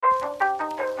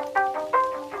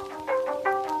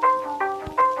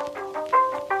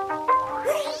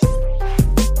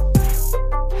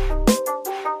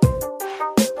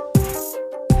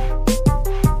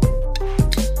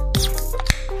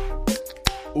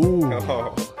Ooh.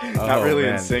 Not really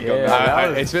in sync on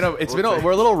that.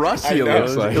 We're a little rusty. It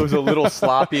looks like. It was a little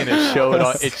sloppy, and it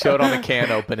showed on the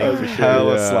can opening for sure.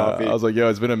 Hella sloppy. I was like, yo,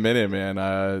 it's been a minute, man.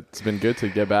 It's been good to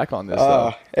get back on this.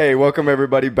 Though. Hey, welcome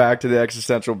everybody back to the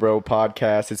Existential Bro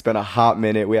podcast. It's been a hot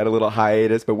minute. We had a little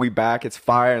hiatus, but we back. It's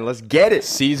fire, and let's get it.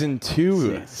 Season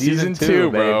 2. Season 2,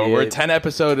 bro. baby. We're a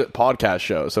 10-episode podcast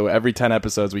show, so every 10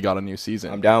 episodes, we got a new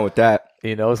season. I'm down with that.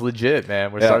 You know, it's legit,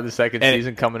 man. We're starting the second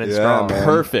season coming in strong. man.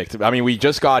 Perfect. I mean, we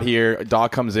just got here.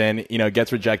 Doc comes in,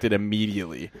 gets rejected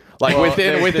immediately. Like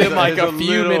within like a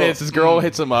few minutes, this girl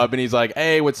hits him up, and he's like,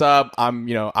 "Hey, what's up? I'm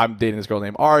dating this girl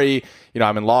named Ari.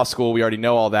 I'm in law school. We already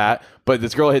know all that." But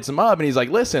this girl hits him up, and he's like,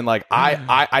 "Listen, like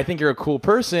I think you're a cool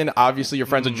person. Obviously, you're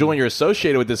friends with Julian. You're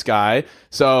associated with this guy.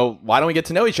 So why don't we get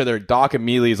to know each other?" Doc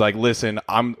immediately is like, "Listen,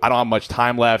 I don't have much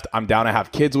time left. I'm down to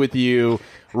have kids with you."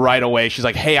 Right away, she's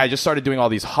like, "Hey, I just started doing all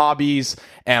these hobbies,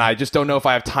 and I just don't know if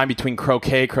I have time between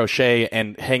crochet,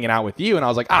 and hanging out with you." And I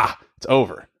was like, it's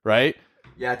over, right?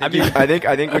 Yeah, I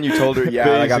think when you told her,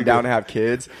 like I'm down to have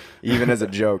kids, even as a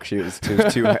joke, she was too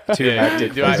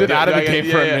hectic. He's been out of the game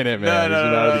for a minute, man.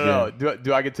 No.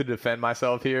 Do I get to defend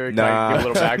myself here? Nah. Give a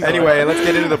little backstory? Anyway, let's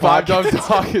get into the Five podcast.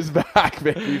 Dumb Dog is back,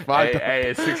 baby. Hey,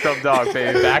 it's Six Dumb Dog,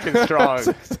 baby, back and strong.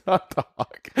 Six Dumb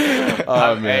Dog.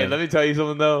 Oh, man. Hey, let me tell you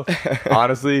something though.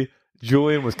 Honestly,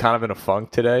 Julian was kind of in a funk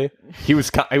today. He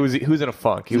was in a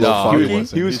funk. He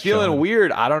was feeling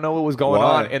weird. I don't know what was going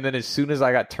on. And then as soon as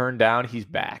I got turned down, he's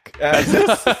back.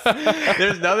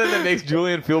 There's nothing that makes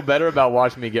Julian feel better about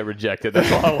watching me get rejected.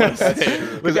 That's all I want to say.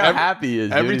 Look how happy he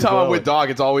is. Every time I'm with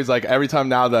Dog, it's always like, every time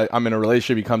now that I'm in a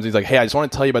relationship, he comes, he's like, "Hey, I just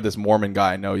want to tell you about this Mormon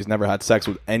guy. No, he's never had sex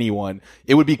with anyone."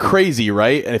 It would be crazy,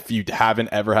 right? And if you haven't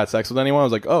ever had sex with anyone, I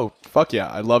was like, "Oh, fuck yeah.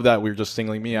 I love that we're just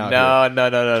singling me out." No.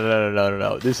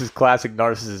 This is classic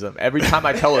narcissism. Every time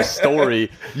I tell a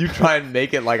story, you try and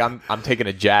make it like I'm taking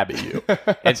a jab at you.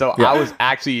 And so I was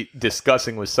actually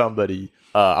discussing with somebody.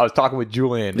 I was talking with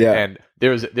Julian, and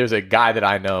there's a guy that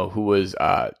I know who was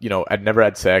had never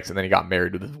had sex, and then he got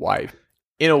married with his wife.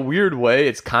 In a weird way,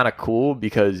 it's kind of cool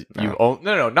because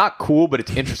not cool, but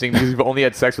it's interesting because you've only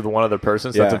had sex with one other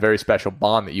person, so that's a very special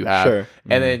bond that you have. Sure.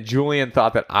 And then Julian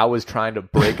thought that I was trying to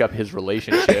break up his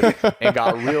relationship and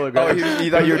got real aggressive. He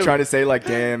thought you were trying to say like,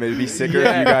 "Damn, it'd be sicker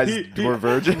if you guys were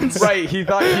virgins." Right. He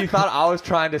thought I was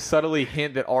trying to subtly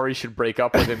hint that Ari should break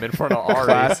up with him in front of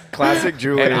Ari. Classic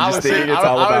Julian, just thinking it's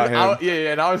all about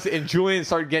him. And Julian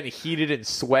started getting heated and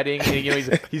sweating.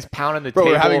 And, he's pounding the Bro,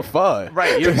 table. we're having fun.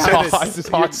 Right. You're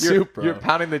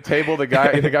pounding the table. The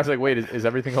guy's like, "Wait, is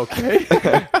everything okay?"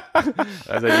 I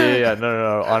was like,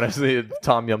 no. Honestly,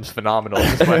 Tom Yum's phenomenal.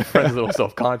 Just my friend's a little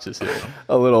self-conscious here.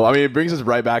 A little. I mean, it brings us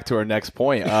right back to our next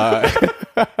point.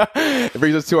 It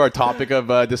brings us to our topic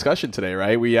of discussion today,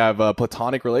 right? We have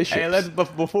platonic relationships. Hey,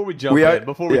 before we jump in,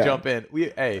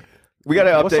 we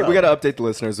gotta update. We gotta update the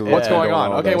listeners. What's going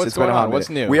on? Okay, what's going on? What's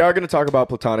new? We are going to talk about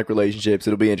platonic relationships.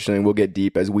 It'll be interesting. We'll get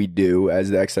deep as we do, as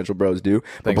the Existential Bros do.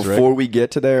 But before we get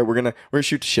to there, we're gonna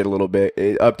shoot the shit a little bit.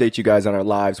 Update you guys on our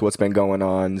lives, what's been going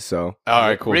on. So all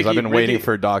right, cool. I've been waiting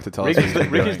for Doc to tell us.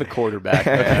 Ricky's the quarterback.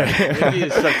 Ricky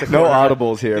is such a no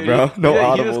audibles here, bro. No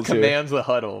audibles here. He just commands the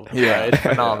huddle. Yeah, it's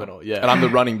phenomenal. Yeah, and I'm the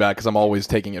running back because I'm always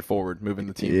taking it forward, moving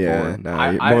the team forward.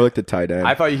 More like the tight end.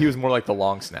 I thought he was more like the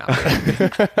long snapper.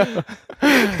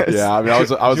 Yeah, I mean, I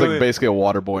was Julian, like basically a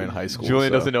water boy in high school.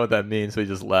 Julian doesn't know what that means, so he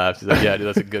just laughs. He's like, "Yeah, dude,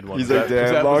 that's a good one." He's like,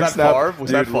 "Damn, long snap."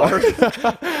 Was that Favre?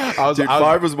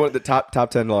 Favre was one of the top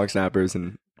 10 long snappers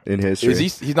in history.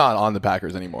 He's not on the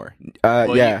Packers anymore.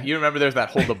 Yeah. You remember there's that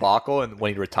whole debacle and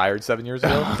when he retired 7 years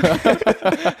ago?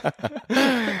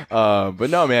 But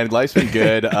no, man, life's been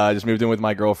good. Just moved in with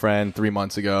my girlfriend 3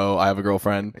 months ago. I have a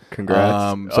girlfriend.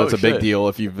 Congrats. So it's a big deal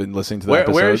if you've been listening to the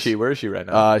episodes. Where is she? Where is she right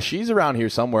now? She's around here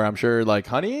somewhere. I'm sure, like,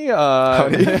 honey.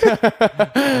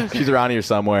 She's around here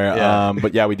somewhere. Yeah.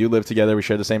 But yeah, we do live together. We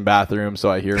share the same bathroom,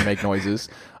 so I hear her make noises.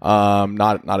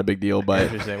 Not a big deal, but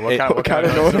interesting. What kind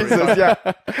of noises? Yeah.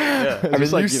 I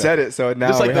mean, like, you said it, so now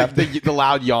just like we have the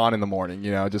loud yawn in the morning,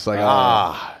 just like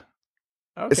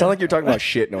Okay. It sounds like you're talking about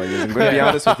shit noises. I'm going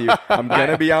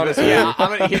to be honest with you.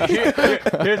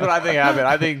 Here's what I think happened.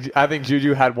 I think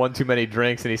Juju had one too many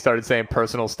drinks and he started saying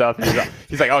personal stuff.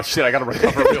 He's like, "Oh shit, I got to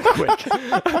recover real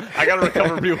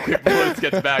quick before this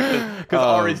gets back." Because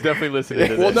Ari's definitely listening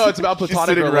to this. Well, no, it's about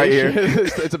platonic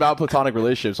relationships. It's about platonic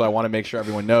relationships. So I want to make sure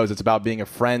everyone knows it's about being a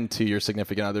friend to your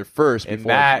significant other first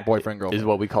before boyfriend, girlfriend. Is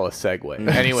what we call a segue.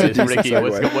 Anyways, Ricky,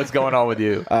 what's going on with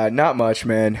you? Not much,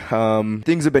 man.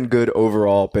 Things have been good overall.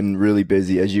 Been really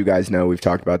busy, as you guys know. We've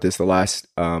talked about this the last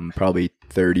probably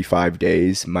 35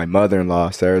 days. My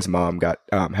mother-in-law, Sarah's mom, got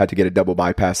had to get a double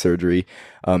bypass surgery.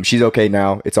 She's okay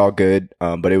now. It's all good.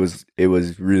 But it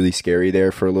was really scary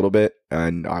there for a little bit,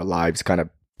 and our lives kind of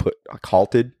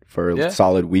halted for a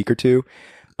solid week or two.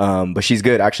 But she's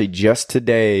good. Actually, just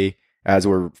today, as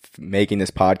we're making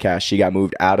this podcast, she got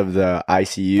moved out of the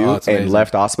ICU and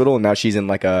left hospital, and now she's in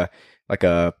like a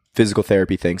physical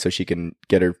therapy thing, so she can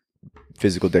get her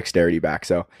physical dexterity back.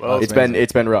 So it's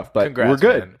been rough, but we're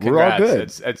good. We're all good.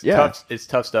 It's tough. It's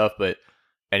tough stuff, but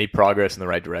any progress in the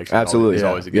right direction is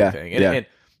always a good thing. And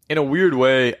in a weird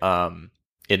way, and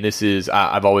this is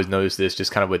I've always noticed this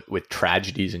just kind of with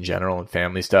tragedies in general and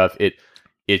family stuff.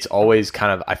 It's always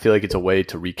kind of, I feel like it's a way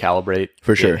to recalibrate.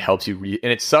 For sure. It helps you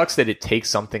and it sucks that it takes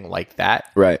something like that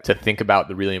to think about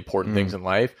the really important things in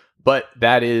life. But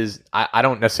that is, I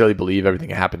don't necessarily believe everything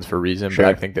happens for a reason, but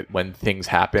I think that when things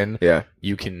happen,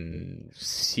 you can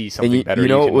see something better. You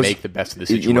can make the best of the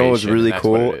situation. You know what was really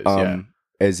cool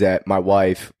is that my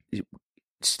wife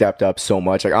stepped up so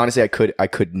much. Like, honestly, I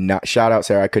could not, shout out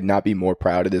Sarah, I could not be more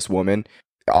proud of this woman.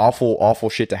 Awful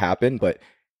shit to happen, but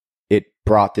it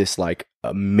brought this like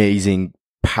amazing,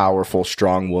 powerful,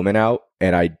 strong woman out,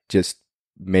 and I just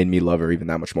made me love her even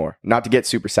that much more. Not to get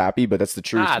super sappy, but that's the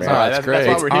truth, man. That's great.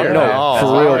 That's why we're here.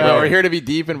 For real, bro. We're here to be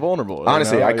deep and vulnerable.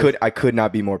 Honestly, I could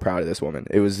not be more proud of this woman.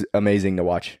 It was amazing to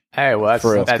watch. Hey, well, that's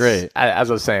great. As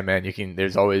I was saying, man,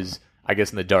 there's always, I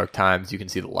guess, in the dark times, you can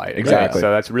see the light. Exactly. Right?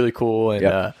 So that's really cool.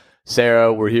 And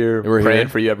Sarah, we're here praying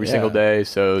for you every single day.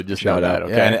 So just know that,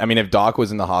 okay? Yeah, and I mean, if Doc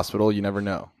was in the hospital, you never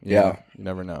know. You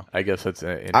never know. I guess that's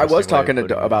I was talking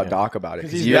about Doc about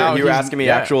it. You were asking me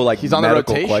actual like he's on the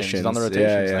medical rotation. questions. He's on the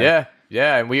rotation.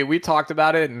 Yeah, and we talked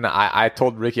about it, and I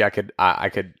told Ricky I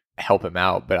could help him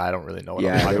out, but I don't really know what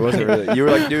I'm talking it wasn't really. You were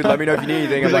like, dude, let me know if you need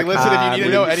anything. I'm like, listen, if you need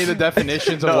to know any of the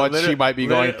definitions of what she might be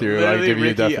going through, I'll give you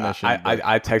a definition.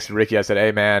 I texted Ricky. I said,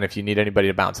 hey, man, if you need anybody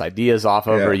to bounce ideas off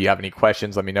of, or you have any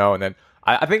questions, let me know. And then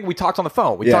I think we talked on the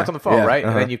phone. Right?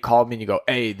 And then you called me and you go,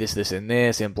 hey, this, and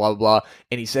this, and blah, blah, blah.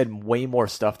 And he said way more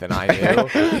stuff than I knew.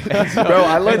 Bro,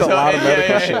 I learned a lot of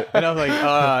medical shit. And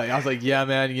I was like, yeah,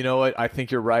 man, you know what? I think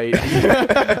you're right.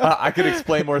 I could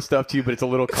explain more stuff to you, but it's a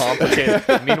little complicated.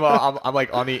 Meanwhile, I'm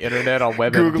like on the internet on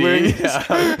WebMD.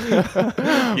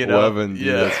 WebMD,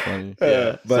 that's funny.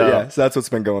 So that's what's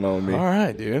been going on with me. All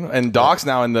right, dude. And Doc's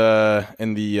now in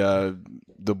the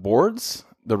boards.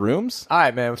 The rooms? All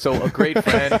right, man. So a great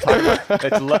friend.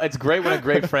 It's great when a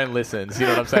great friend listens. You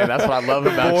know what I'm saying? That's what I love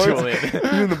about Julian.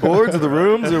 You in the boards or the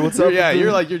rooms or what's up? Yeah,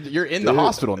 you're in the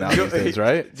hospital now these days,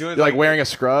 right? You're like wearing a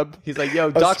scrub. He's like, yo,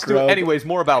 Doc's doing. Anyways,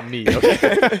 more about me.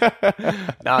 Okay.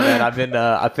 Nah, man.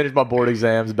 I finished my board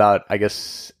exams about, I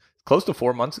guess, close to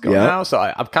 4 months ago now. So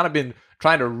I've kind of been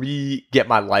trying to get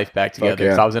my life back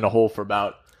together. So I was in a hole for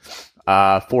about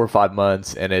 4 or 5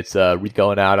 months, and it's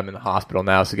going out. I'm in the hospital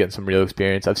now, so getting some real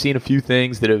experience. I've seen a few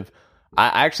things that have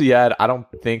I actually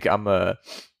think I'm an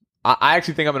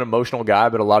emotional guy,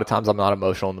 but a lot of times I'm not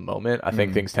emotional in the moment. I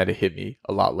think things tend to hit me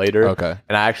a lot later. Okay.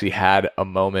 And I actually had a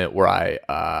moment where I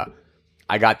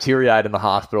got teary-eyed in the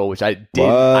hospital, which I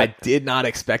did not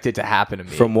expect it to happen to me.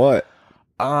 From what?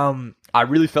 I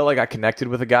really felt like I connected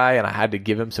with a guy, and I had to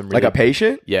give him some really... Like a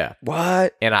patient? Yeah.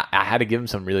 What? And I had to give him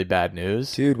some really bad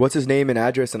news. Dude, what's his name and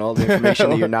address and all the information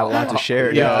that you're not allowed to share?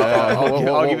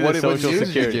 I'll give you the social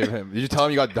security. Did you give him? Did you tell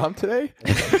him you got dumped today?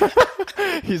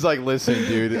 He's like, listen,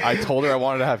 dude, I told her I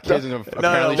wanted to have kids, and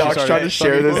apparently she started trying to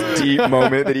share this deep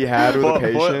moment that he had with a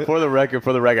patient. For the record,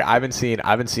 I haven't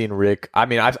seen Rick. I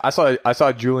mean, I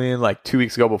saw Julian like 2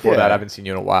 weeks ago. Before that, I haven't seen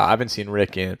you in a while. I haven't seen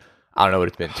Rick in... I don't know what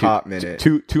it's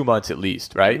been. Two months at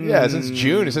least, right? Yeah, since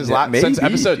June. Since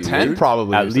episode 10,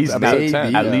 probably. At least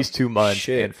 2 months.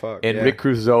 Shit, Rick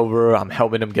cruises over. I'm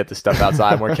helping him get the stuff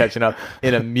outside. We're catching up.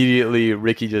 And immediately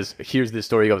Ricky just hears this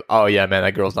story. He goes, oh yeah, man,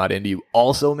 that girl's not into you.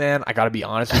 Also, man, I got to be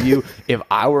honest with you. If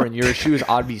I were in your shoes,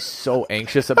 I'd be so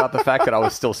anxious about the fact that I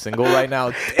was still single right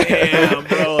now. Damn,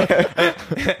 bro.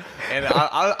 And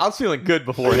I was feeling good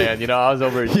beforehand. You know, I was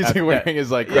over. He's wearing his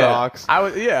like Crocs.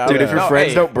 Dude, if your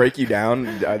friends don't break you down,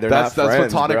 they're not friends.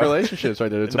 That's platonic relationships right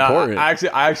there. It's important. I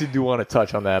actually do want to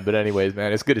touch on that. But anyways,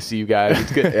 man, it's good to see you guys.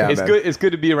 It's good. It's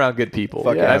good to be around good people.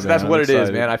 That's what it is,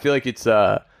 man. I feel like it's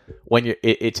when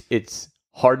it's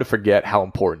hard to forget how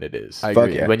important it is. I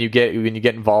agree. When you get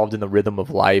involved in the rhythm of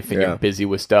life and you're busy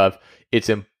with stuff, it's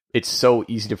it's so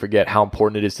easy to forget how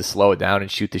important it is to slow it down and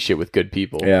shoot the shit with good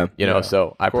people. Yeah. You know,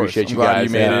 so I appreciate you glad guys. you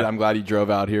made it. I'm glad you drove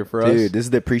out here for us. Dude, this is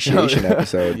the appreciation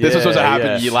episode. This was supposed to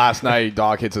happen yeah. last night.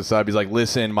 Doc hits us up. He's like,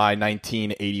 listen, my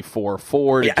 1984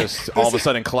 Ford just all of a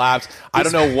sudden collapsed. I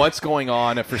don't know what's going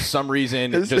on. If for some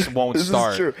reason it just won't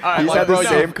start. This is true. Right, He's like, had the bro,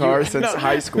 same car since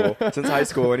high school.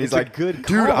 And he's like, dude,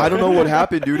 I don't know what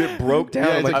happened, dude. It broke down.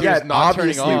 Yeah, I'm it's like, like, yeah, it's it not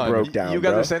turning obviously on. broke down. You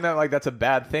guys bro. are saying that like that's a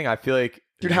bad thing. I feel like,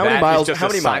 Dude, how many that miles? is just How a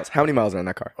many sign- miles? How many miles are in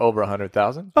that car? Over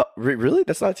 100,000. Oh, really?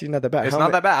 That's not that bad. It's How not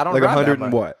many- that bad. I don't like drive 100 that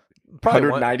and much. what? Probably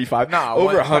 195. No,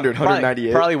 Over 100,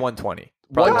 198. Probably 120.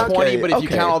 120, Okay, but if you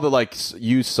okay. count all the like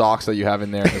used socks that you have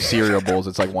in there and the cereal bowls,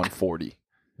 it's like 140.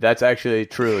 That's actually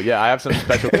true. Yeah, I have some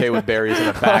special K with berries in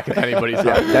the back. If anybody's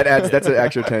That's an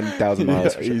extra 10,000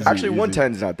 miles. for sure. easy, Actually, easy.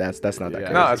 110 is not that's not that Yeah.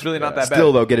 crazy. no, it's really not that bad.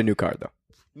 Still though, get a new car though.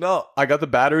 No, I got the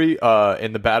battery.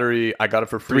 In the battery, I got it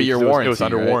for free. 3-year 'cause warranty. It was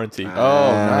under right? warranty.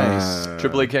 Oh, nice.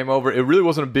 AAA came over. It really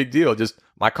wasn't a big deal. Just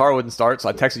my car wouldn't start, so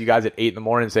I texted you guys at 8 in the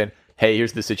morning saying, "Hey,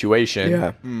 here's the situation."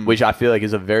 Yeah. Which I feel like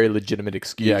is a very legitimate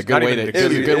excuse. Yeah, Not good way even to an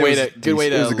excuse. good way was to good way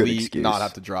decent. It was to a good elite excuse. not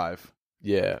have to drive.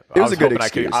 Yeah, It was a good hoping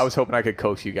excuse. I was hoping I could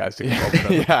coax you guys to come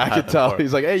over. Yeah, I could tell.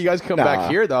 He's like, "Hey, you guys come Nah.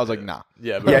 back here." Though I was like, "Nah."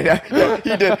 Yeah, but Yeah,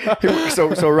 he did.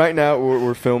 So right now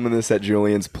we're filming this at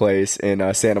Julian's place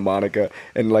in Santa Monica,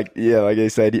 and like I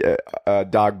said,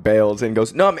 Doc bails and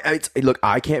goes, "No, look,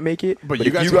 I can't make it, But but you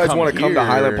if guys you can guys come want to come to here."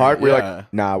 Highland Park, we're Yeah. like,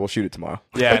 nah, we'll shoot it tomorrow."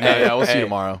 Yeah, we'll see Hey. you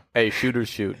tomorrow. hey, shooters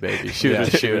shoot, baby. Shooters Yeah,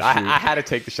 shoot. shooters I shoot. had to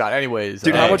take the shot, anyways.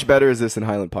 Dude, how much better is this in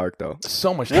Highland Park though?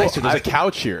 So much nicer. There's a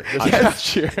couch here. There's a couch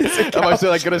here. I'm actually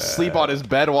like gonna sleep on his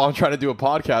bed while I'm trying to do a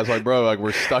podcast. Like, bro, like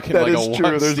we're stuck in That like is a true.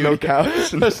 one There's no studio.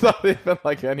 couch. There's not even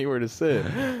like anywhere to sit.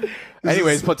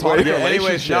 Anyways, platonic Yeah,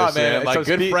 relationships, anyways, nah, man. Like So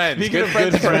good friends. speaking Good of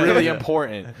friends good are friends, really yeah.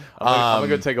 important. I'm gonna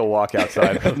go take a walk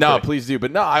outside. No, please do.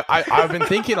 But no, I've been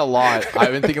thinking a lot.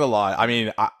 I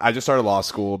mean, I just started law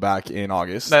school back in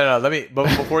August. No. Let me. But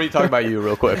before you talk about you,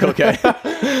 real quick, okay?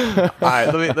 All right.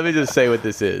 Let me just say what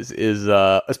this is.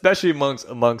 Especially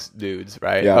amongst dudes,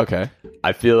 right? Yeah. Okay.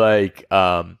 I feel like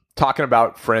talking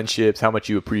about friendships, how much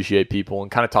you appreciate people, and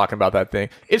kind of talking about that thing.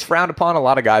 It's frowned upon. A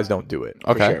lot of guys don't do it.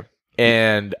 Okay. sure.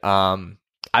 And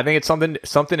I think it's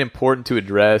something important to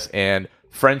address. And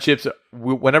friendships,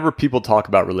 whenever people talk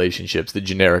about relationships, the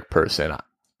generic person,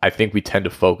 I think we tend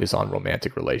to focus on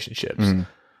romantic relationships.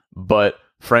 But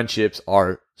friendships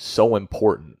are so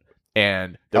important,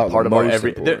 and they're part of our most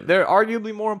every. important. They're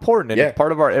arguably more important, and Yeah. it's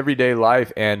part of our everyday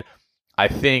life. And I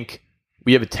think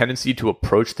we have a tendency to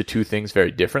approach the two things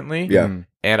very differently. Yeah.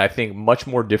 And I think much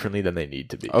more differently than they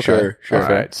need to be. Sure. All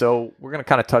right. So we're going to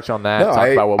kind of touch on that, No, talk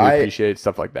about what we I- appreciate,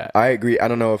 stuff like that. I agree. I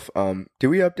don't know if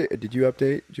did you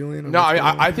update Julian? on No, what's I going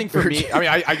on? I think for me, I mean,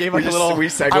 I gave like a little. we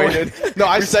segued I it. No,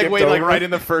 I We skipped segued like over right it.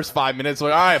 in the first 5 minutes.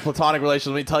 Like, all right, platonic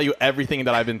relations. Let me tell you everything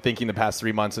that I've been thinking the past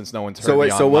 3 months since no one's heard So me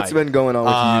wait, on so what's mic. been going on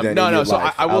with you then? No, in no. your So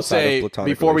life I will outside of say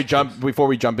platonic before relationships?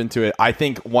 we jump into it, I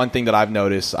think one thing that I've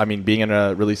noticed. I mean, being in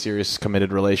a really serious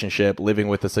committed relationship, living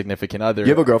with a significant other. You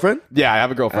have a girlfriend? Yeah, I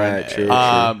have a girlfriend. True,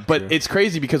 But it's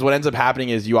crazy because what ends up happening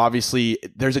is you obviously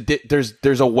there's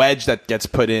a wedge that gets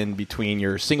put in between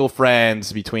your single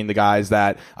friends, between the guys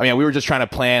that we were just trying to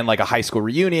plan like a high school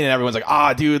reunion, and everyone's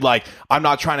like, dude, like I'm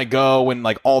not trying to go when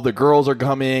like all the girls are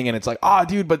coming, and it's like,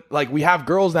 dude, but like we have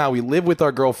girls now, we live with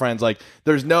our girlfriends, like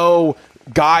there's no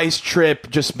guys trip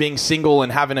just being single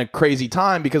and having a crazy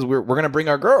time because we're gonna bring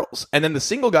our girls. And then the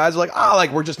single guys are like,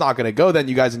 like we're just not gonna go, then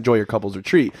you guys enjoy your couples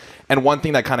retreat. And one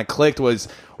thing that kind of clicked was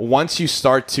once you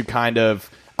start to kind of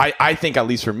I think, at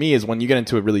least for me, is when you get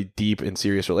into a really deep and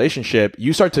serious relationship,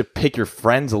 you start to pick your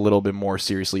friends a little bit more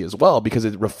seriously as well, because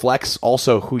it reflects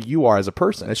also who you are as a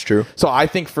person. That's true. So I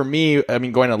think for me, I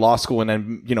mean, going to law school and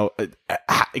then,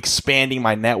 expanding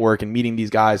my network and meeting these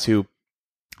guys who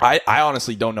I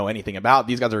honestly don't know anything about.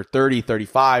 These guys are 30,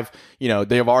 35.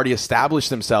 They have already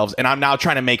established themselves. And I'm now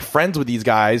trying to make friends with these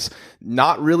guys,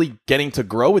 not really getting to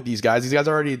grow with these guys. These guys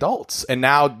are already adults. And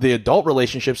now the adult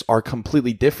relationships are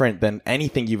completely different than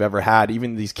anything you've ever had.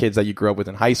 Even these kids that you grew up with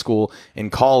in high school,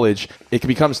 in college, it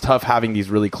becomes tough having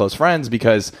these really close friends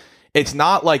because it's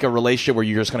not like a relationship where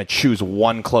you're just going to choose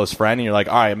one close friend. And you're like,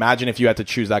 all right, imagine if you had to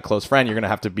choose that close friend, you're going to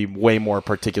have to be way more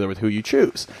particular with who you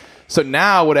choose. So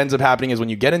now what ends up happening is when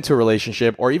you get into a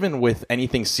relationship or even with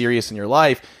anything serious in your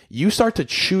life, you start to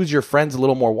choose your friends a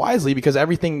little more wisely because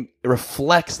everything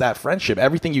reflects that friendship.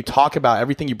 Everything you talk about,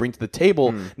 everything you bring to the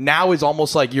table now is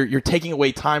almost like you're taking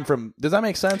away time from. Does that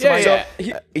make sense? Yeah.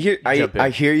 I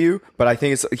hear you, but I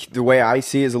think it's the way I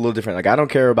see it is a little different. Like I don't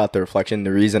care about the reflection.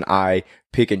 The reason I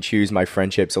pick and choose my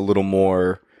friendships a little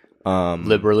more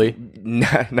Liberally?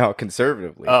 No,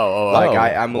 conservatively. Like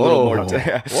I'm a little more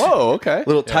okay, a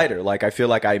little tighter. Like I feel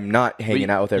like I'm not hanging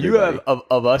out with everybody. You have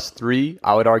of us three,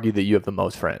 I would argue that you have the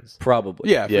most friends.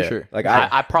 Probably. Yeah, for sure. Like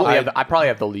I probably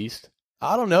have the least.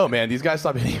 I don't know, man. These guys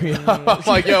stop hitting me up. I'm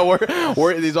like, yo,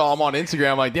 we're these all. I'm on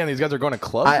Instagram. I'm like, damn, these guys are going to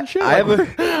clubs and shit.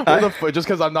 Just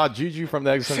because I'm not Juju from the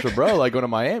Existential Bro, like going to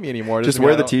Miami anymore. Just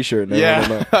wear the T-shirt.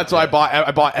 No. That's why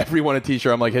I bought everyone a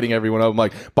T-shirt. I'm like hitting everyone up. I'm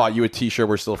like, bought you a T-shirt.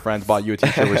 We're still friends. Bought you a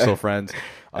T-shirt. We're still friends.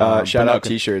 Shout out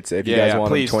T-shirts if you guys want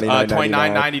please, them.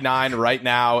 $29.99 right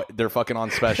now. They're fucking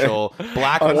on special,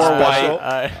 black or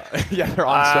white. Yeah, they're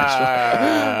on special.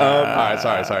 All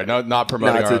right, sorry. No, not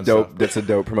promoting. That's a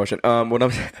dope promotion.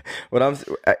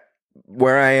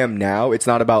 Where I am now, it's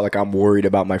not about like I'm worried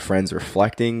about my friends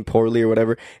reflecting poorly or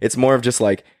whatever. It's more of just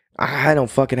like I don't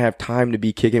fucking have time to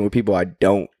be kicking with people I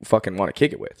don't fucking want to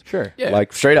kick it with. Sure, yeah.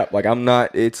 Like straight up, like I'm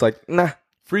not. It's like nah.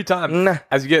 Free time. Nah.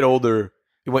 As you get older.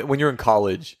 When you're in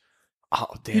college, oh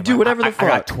damn! You do whatever the fuck. I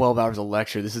got 12 hours of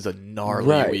lecture. This is a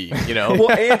gnarly week, you know.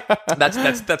 Well, and that's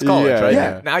college, right?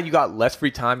 Yeah. Now you got less free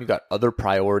time. You got other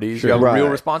priorities. Sure. You have real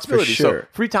Right. responsibilities. Sure. So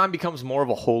free time becomes more of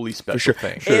a wholly special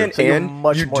thing. And, so and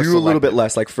much you more do a little selective. bit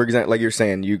less. Like for example, like you're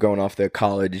saying, you going off the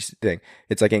college thing.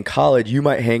 It's like in college, you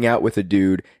might hang out with a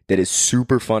dude that is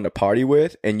super fun to party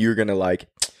with, and you're gonna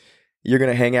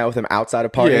hang out with him outside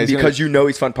of partying because you know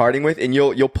he's fun partying with, and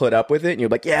you'll put up with it, and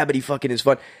you're like, yeah, but he fucking is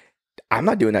fun. I'm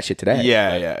not doing that shit today.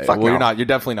 Yeah. Fuck well, no. you're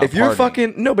definitely not. If you're partying.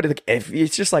 fucking no, but like, if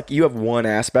it's just like you have one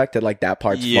aspect that like that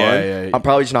part's fun, I'm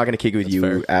probably just not gonna kick it with you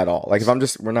fair. at all. Like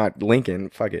if we're not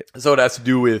linking, fuck it. So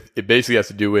it basically has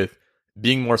to do with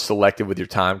being more selective with your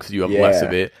time because you have less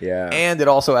of it. Yeah. And it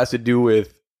also has to do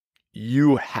with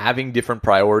you having different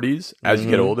priorities as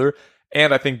you get older.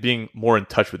 And I think being more in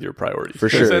touch with your priorities. For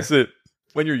In the sure. sense that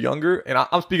when you're younger, and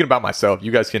I'm speaking about myself,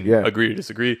 you guys can agree or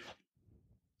disagree.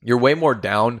 You're way more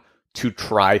down to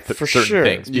try certain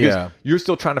things because you're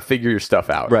still trying to figure your stuff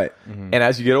out. Right. And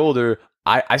as you get older,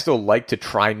 I still like to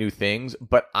try new things,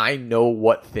 but I know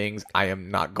what things I am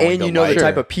not going to like. And you know the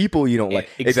type of people you don't like.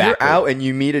 Exactly. If you're out and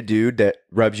you meet a dude that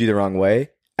rubs you the wrong way,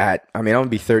 I'm going to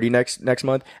be 30 next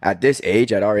month. At this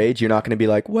age, at our age, you're not going to be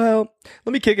like, well,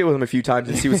 let me kick it with him a few times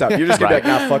and see what's up. You're just going to be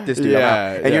like, nah, fuck this dude. I'm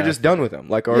out. And you're just done with him.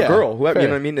 Like, or a girl, whoever, you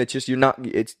know what I mean? It's just, you're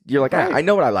like, I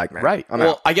know what I like, man. Right. I'm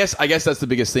out. I guess that's the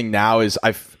biggest thing now is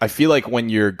I feel like when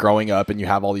you're growing up and you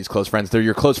have all these close friends, they're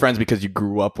your close friends because you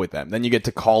grew up with them. Then you get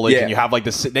to college and you have like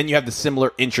then you have the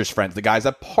similar interest friends, the guys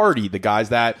that party, the guys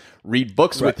that read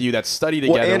books with you, that study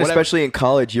together. Well, and especially in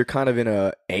college, you're kind of in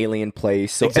a alien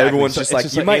place. So everyone's just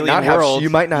like, you might not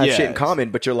have shit in common,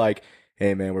 but you're like,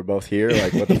 hey man, we're both here.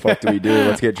 Like, what the fuck do we do?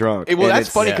 Let's get drunk. Well, that's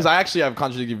funny because I actually have a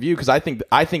contradictory view because I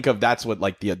think of that's what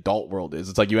like the adult world is.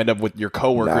 It's like you end up with your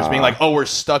coworkers being like, oh, we're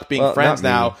stuck being friends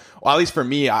now. Well, at least for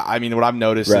me, I mean, what I've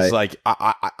noticed is like,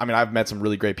 I mean, I've met some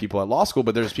really great people at law school,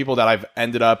 but there's people that I've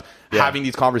ended up having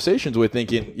these conversations with,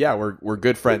 thinking, yeah, we're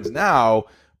good friends now.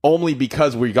 Only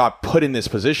because we got put in this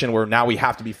position where now we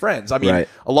have to be friends. I mean,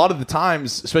 a lot of the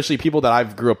times, especially people that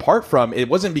I've grew apart from, it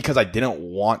wasn't because I didn't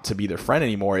want to be their friend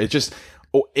anymore. It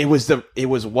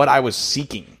was what I was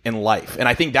seeking in life. And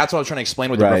I think that's what I was trying to explain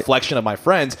with the reflection of my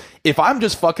friends. If I'm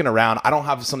just fucking around, I don't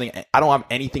have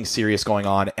anything serious going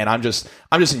on, and I'm just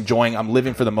enjoying, I'm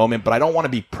living for the moment, but I don't want to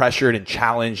be pressured and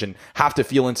challenged and have to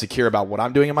feel insecure about what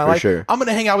I'm doing in my life. Sure. I'm going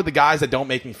to hang out with the guys that don't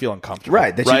make me feel uncomfortable.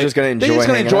 Right. That you're just going to enjoy. They're just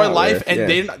going to enjoy life, with,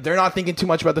 and they're not thinking too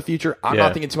much about the future. I'm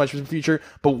not thinking too much about the future.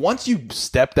 But once you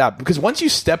step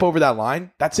over that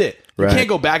line, that's it. You can't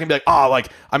go back and be like, oh, like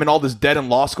I'm in all this debt in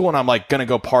law school and I'm like going to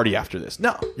go party after this.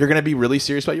 No, you're going to be really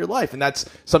serious about your life. And that's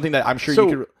something that I'm sure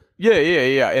you could.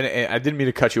 Yeah. And I didn't mean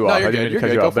to cut you off. I didn't mean to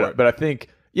cut you off. But I think,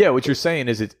 what you're saying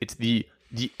is it's the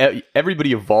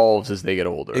everybody evolves as they get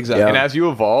older. Exactly. And as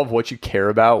you evolve, what you care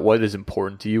about, what is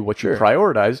important to you, what you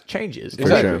prioritize changes.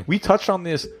 Exactly. We touched on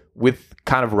this with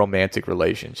kind of romantic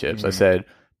relationships. I said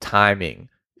timing.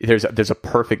 There's a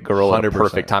perfect girl at a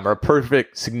perfect time, or a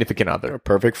perfect significant other, a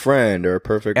perfect friend, or a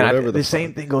perfect whatever. The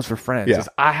same thing goes for friends. Yeah.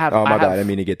 I have. Oh my bad, I didn't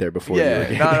mean to get there before you. No,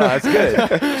 that's good.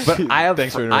 But I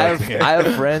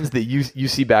have friends that you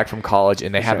see back from college,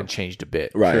 and they haven't changed a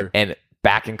bit. Right. Sure. And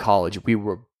back in college, we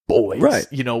were boys. Right.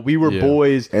 You know, we were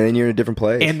boys, and then you're in a different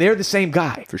place, and they're the same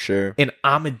guy for sure. And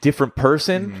I'm a different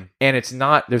person, and it's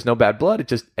not. There's no bad blood. It's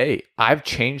just, hey, I've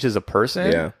changed as a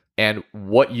person. Yeah. And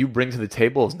what you bring to the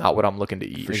table is not what I'm looking to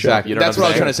eat. Exactly. You know That's what I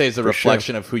was saying? trying to say is the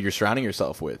reflection of who you're surrounding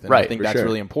yourself with. And I Right. think For that's sure.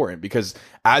 really important because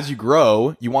as you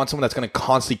grow, you want someone that's going to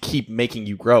constantly keep making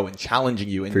you grow and challenging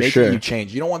you and making sure. you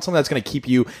change. You don't want someone that's going to keep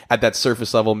you at that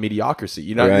surface level mediocrity.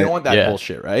 You know, Right. you don't want that Yeah.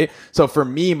 bullshit, right? So for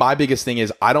me, my biggest thing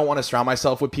is I don't want to surround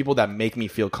myself with people that make me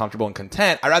feel comfortable and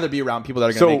content. I'd rather be around people that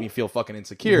are going to So make me feel fucking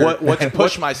insecure and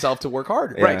push myself to work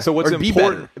harder. Right. So what's Or be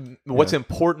important? better. What's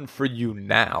important for you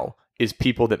now is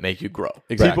people that make you grow.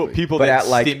 Exactly. People But that at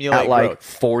like stimulate at like growth.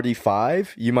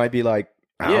 45, you might be like,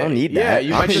 I Yeah, don't need yeah, that.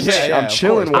 you might I'm just- just- yeah, I'm of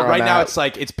chilling course. where Right I'm now, at. it's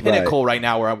like it's pinnacle right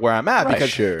now where I'm at because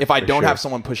Sure, if I for don't sure. have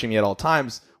someone pushing me at all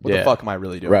times, what Yeah. the fuck am I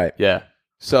really doing? Right. Yeah.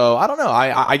 So I don't know.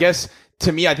 I guess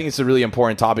to me, I think it's a really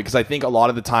important topic because I think a lot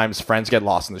of the times friends get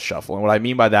lost in the shuffle. And what I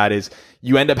mean by that is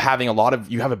you end up having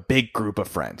you have a big group of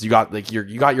friends. You got like you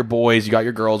got your boys, you got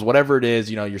your girls, whatever it is.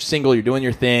 You know, you're single, you're doing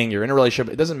your thing, you're in a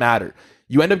relationship. It doesn't matter.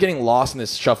 You end up getting lost in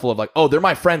this shuffle of like, oh, they're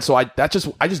my friends, so I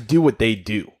just do what they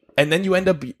do. And then you end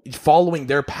up following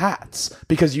their paths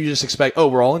because you just expect, oh,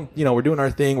 we're all in, we're doing our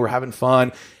thing, we're having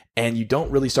fun. And you don't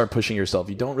really start pushing yourself.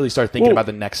 You don't really start thinking about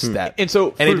the next step. And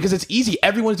so, Because it's easy,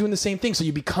 everyone's doing the same thing, so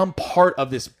you become part of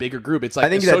this bigger group. It's like I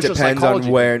think the that social depends psychology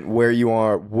on where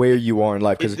you are in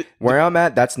life. Because where I'm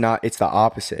at, it's the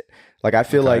opposite. Like I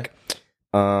feel like,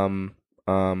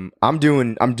 I'm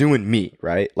doing me,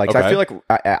 right? Like so I Okay. feel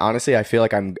like honestly, I feel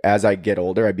like as I get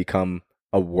older, I become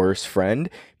a worse friend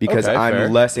because Okay, I'm fair.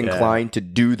 less inclined to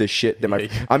do the shit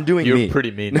that I'm doing. you were me. pretty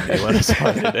mean to me when I saw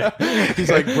you today. He's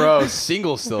like, bro,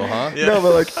 single still, huh? No,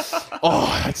 but like,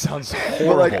 Oh, that sounds horrible.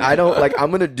 but like I don't like.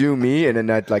 I'm gonna do me, and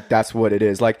then that's what it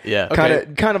is. Like, Yeah. kind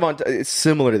of on. It's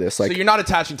similar to this. Like, so you're not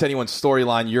attaching to anyone's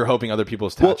storyline. You're hoping other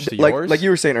people's well, attached to like yours. like you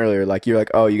were saying earlier, like you're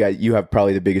like, oh, you have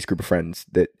probably the biggest group of friends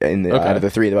that out of the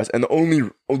three of us, and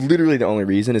literally the only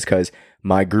reason is because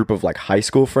my group of like high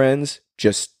school friends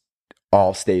just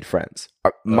all stayed friends.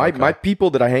 My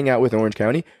people that I hang out with in Orange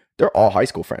County, they're all high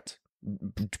school friends,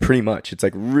 pretty much. It's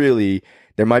like really,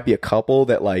 there might be a couple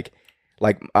that like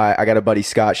I got a buddy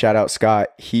Scott. Shout out Scott.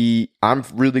 I'm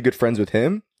really good friends with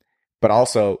him. But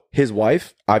also his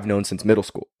wife, I've known since middle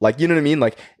school. Like, you know what I mean?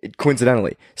 Like,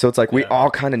 coincidentally. So it's like we all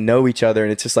kind of know each other,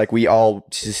 and it's just like we all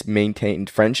just maintained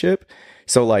friendship.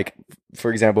 So like, for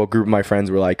example, a group of my friends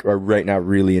are right now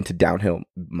really into downhill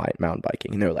mountain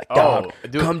biking, and they're like, "Dog,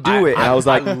 dude, come do it." And I was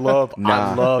like, I love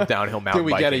downhill mountain dude,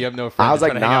 we biking. get it. You have no friends. I was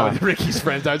like, trying to hang out nah. with Ricky's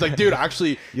friends. I was like, dude,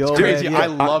 actually, Yo, it's crazy. man, yeah. I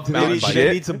love mountain Maybe biking.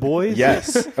 they need some boys.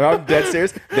 Yes, and I'm dead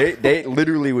serious. They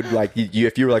literally would like you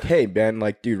if you were like, "Hey, man,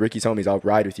 like, dude, Ricky's homies, I'll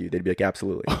ride with you." They'd be like,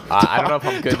 "Absolutely." I don't know if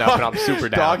I'm good enough, but I'm super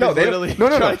down. Dog is they literally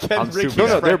no. trying to get I'm Ricky's super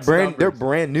down. They're friends' they're numbers.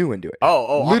 brand new into it.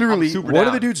 I'm literally, super one of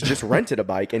down. the dudes just rented a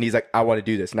bike, and he's like, "I want to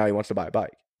do this." Now he wants to buy a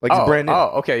bike. Like, it's brand new.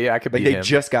 Oh, okay, yeah, I could Like, be they him.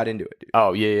 just got into it, dude.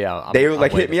 Oh, yeah. They were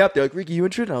like, hit me up. They're like, "Ricky, you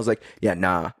interested?" And I was like, "Yeah,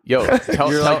 nah." Yo,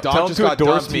 tell, You're tell, like, dog tell him just to got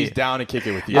endorse dumped. me. He's down to kick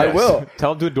it with you. I will.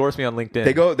 Tell him to endorse me on LinkedIn.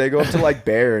 They go up to like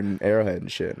Bear and Arrowhead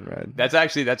and shit and ride. That's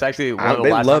actually one of the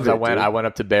They last love times I it, went. dude. I went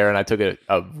up to Bear and I took a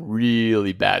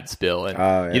really bad spill. And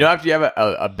Yeah. you know, after you have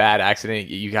a bad accident,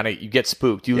 you get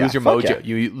spooked. You Yeah, lose your fuck mojo. yeah.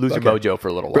 You lose your Fuck mojo for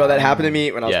a little while. Bro, that happened to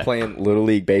me when I was Yeah. playing Little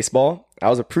League baseball. I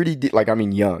was a pretty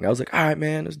young. I was like, all right,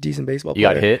 man, I was a decent baseball You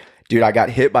player. got hit? Dude, I got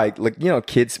hit by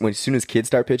kids. As soon as kids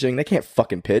start pitching, they can't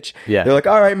fucking pitch. Yeah. They're like,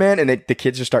 all right, man, and the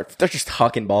kids they're just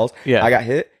hucking balls. Yeah. I got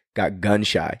hit, got gun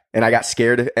shy, and I got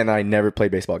scared, and I never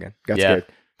played baseball again. Got Yeah. scared.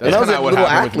 That's And I was kind of a what little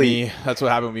happened athlete. with me. That's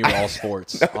what happened with me with all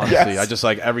sports. Honestly, Yes. I just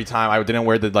like every time I didn't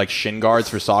wear the like shin guards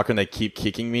for soccer, and they keep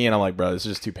kicking me, and I'm like, bro, this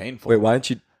is just too painful. Wait, why don't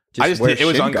you? I just wear did, it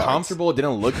was shin guards? uncomfortable. It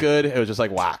didn't look good. It was just like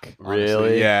whack. honestly.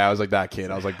 Really? Yeah, I was like that kid.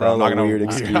 I was like, bro, I'm Hella not gonna. weird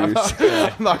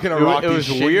I'm not gonna rock It was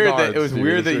these shin weird guards, that it was dude.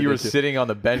 weird It's that you were ridiculous. sitting on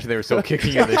the bench and they were still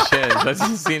kicking you in the shins. That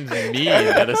just seems mean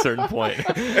at a certain point.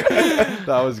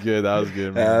 That was good. That was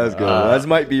good. Man. Yeah, that was good. That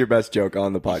might be your best joke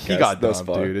on the podcast. He got thus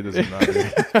dumped, far. dude. It doesn't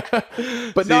matter.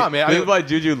 But See, no, man. this is why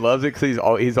Juju loves it because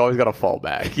he's always got a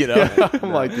fallback. You know,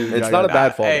 I'm like, dude, It's I not a gotta-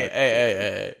 bad fall.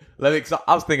 Hey. Let me.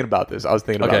 I was thinking about this.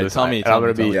 Okay, tell me, and tell I'm me,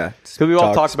 gonna tell be me. Yeah, because we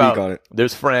all talked speak about. on it.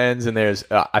 There's friends and there's.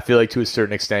 I feel like to a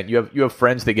certain extent you have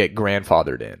friends that get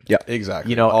grandfathered in. Yeah.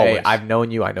 Exactly. You know, Always. hey, I've known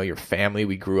you. I know your family.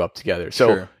 We grew up together. So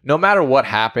Sure. no matter what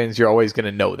happens, you're always going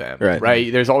to know them.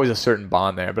 Right. There's always a certain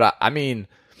bond there. But I mean,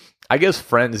 I guess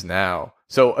friends now.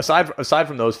 So aside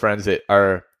from those friends that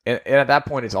are, and at that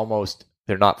point, it's almost,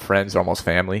 they're not friends. They're almost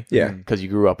family. Yeah. Because you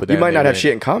grew up with You them. might They not have really-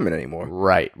 shit in common anymore.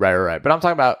 Right. But I'm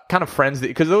talking about kind of friends that,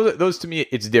 because those to me,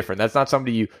 it's different. That's not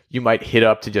somebody you might hit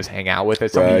up to just hang out with.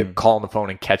 It's somebody Right. you call on the phone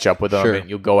and catch up with them, Sure. and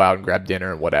you'll go out and grab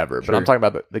dinner and whatever. But I'm talking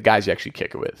about the guys you actually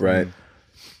kick it with. Right.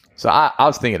 So I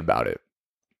was thinking about it,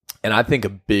 and I think a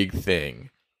big thing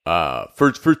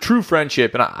for true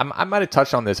friendship, and I might have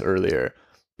touched on this earlier,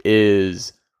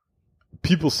 is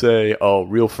people say, oh,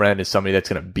 real friend is somebody that's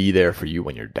going to be there for you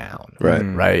when you're down.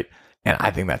 Right. And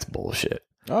I think that's bullshit.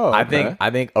 Oh, okay. I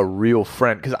think a real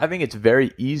friend, because I think it's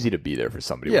very easy to be there for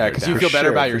somebody. Yeah, because you feel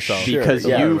better about yourself. Because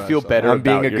you feel better I'm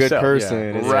about being a yourself. good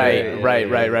person. Yeah. Right.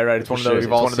 It's one of those.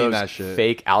 We've all one of seen those that shit.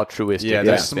 fake altruistic. Yeah,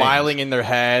 they're things. smiling in their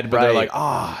head, but they're like,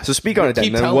 So speak on it then.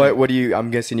 keep Then telling what do you?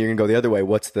 I'm guessing you're gonna go the other way.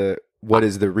 What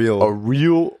is the real? A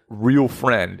real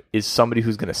friend is somebody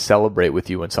who's going to celebrate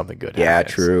with you when something good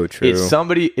happens. True.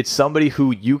 It's somebody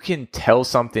who you can tell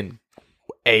something,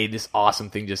 hey, this awesome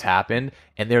thing just happened,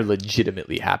 and they're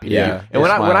legitimately happy. Yeah. And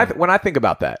when I think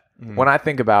about that, when I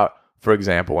think about, for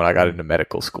example, when I got into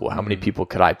medical school, how many people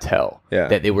could I tell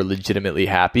that they were legitimately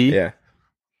happy? Yeah.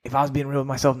 If I was being real with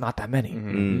myself, not that many.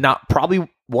 Not probably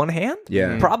one hand.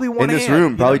 Yeah. Probably one hand. In this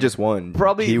room, probably just one.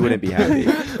 Probably he wouldn't be happy.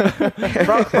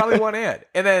 probably one hand.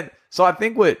 And then, so I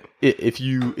think if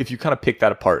you kind of pick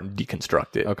that apart and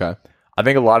deconstruct it, okay. I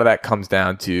think a lot of that comes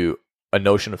down to a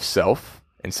notion of self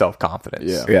and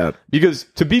self-confidence. Yeah. Because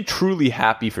to be truly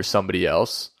happy for somebody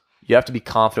else, you have to be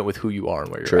confident with who you are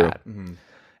and where you're at.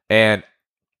 And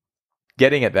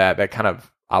getting at that kind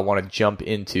of, I want to jump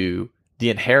into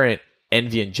the inherent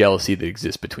envy and jealousy that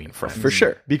exists between friends. For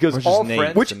sure. Because all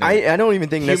friends... Which I don't even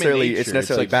think necessarily it's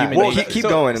necessarily bad. Well, keep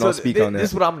going and I'll speak on that. This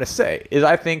is what I'm going to say, is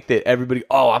I think that everybody,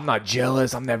 I'm not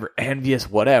jealous, I'm never envious,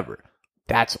 whatever.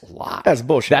 That's a lie. That's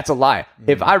bullshit. That's a lie.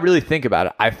 If I really think about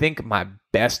it, I think my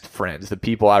best friends, the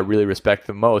people I really respect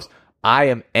the most, I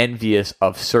am envious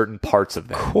of certain parts of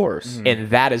them. Of course. And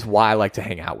that is why I like to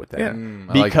hang out with them.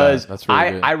 I like Because that. That's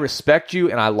really good. I respect you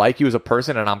and I like you as a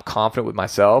person and I'm confident with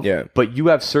myself. Yeah. But you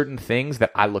have certain things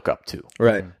that I look up to.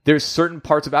 Right. There's certain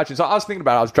parts about you. So I was thinking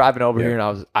about it. I was driving over here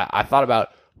and I thought about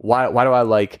why do I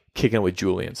like kicking it with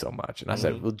Julian so much? And I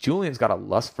said, well, Julian's got a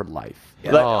lust for life.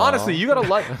 Like, honestly, you got a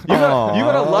lust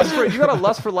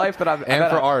for life that I've And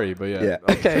for Ari, but yeah.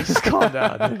 Okay, just calm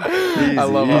down. Dude. I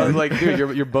love it. Like,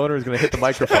 dude, your boner is gonna hit the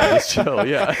microphone. Just chill,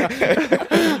 yeah.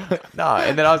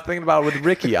 And then I was thinking about it with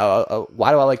Ricky.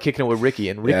 Why do I like kicking it with Ricky?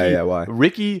 And Ricky, why?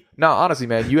 Ricky, honestly,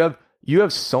 man, you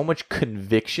have so much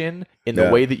conviction in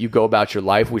the way that you go about your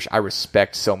life, which I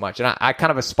respect so much. And I kind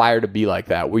of aspire to be like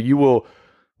that, where you will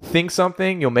think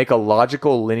something, you'll make a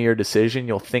logical, linear decision,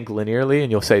 you'll think linearly,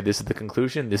 and you'll say, this is the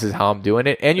conclusion, this is how I'm doing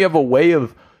it. And you have a way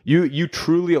of, you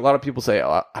truly, a lot of people say,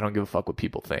 I don't give a fuck what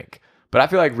people think. But I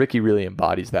feel like Ricky really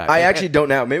embodies that. I actually don't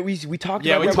now. Maybe we talked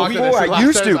about that talked before. about this I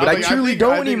used to, last but I time. truly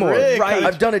don't anymore. Right.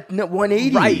 I've done a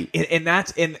 180. Right, and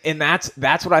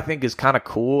that's what I think is kind of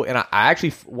cool. And I actually,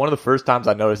 one of the first times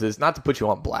I noticed this, not to put you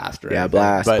on blast or anything,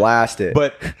 blast it.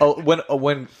 But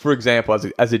when for example,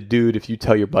 as a dude, if you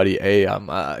tell your buddy, hey, I'm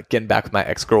getting back with my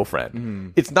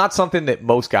ex-girlfriend, it's not something that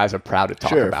most guys are proud to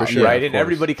talk about, for sure, right? And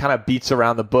everybody kind of beats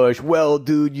around the bush. Well,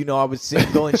 dude, I was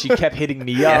single and she kept hitting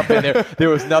me up, and there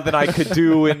was nothing I could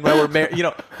do, and we're married.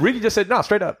 Ricky just said, no,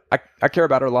 straight up, I care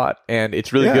about her a lot, and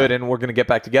it's really good, and we're gonna get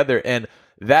back together. And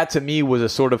that to me was a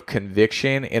sort of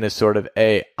conviction and a sort of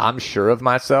I'm sure of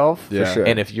myself. For sure.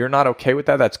 And if you're not okay with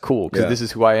that, that's cool, because this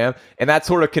is who I am. And that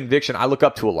sort of conviction I look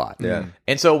up to a lot. Yeah.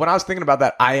 And so when I was thinking about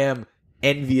that, I am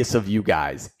envious of you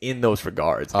guys in those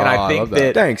regards. And I think love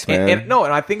that. Thanks, man. And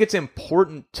I think it's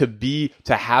important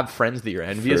to have friends that you're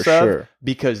envious For of, sure.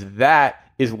 because that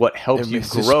is what helps you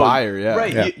grow. Inspire, yeah.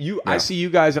 Right. Yeah. I see you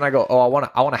guys and I go, I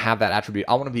want to have that attribute.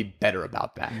 I want to be better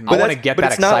about that. But I want to get that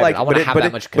it's excited. not like, I want to have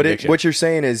that much conviction. What you're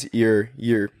saying is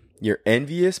you're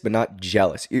envious, but not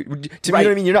jealous. To me, you know what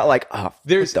I mean? You're not like, what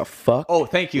the fuck? Oh,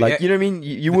 thank you. Like, you know what I mean?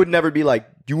 You would never be like,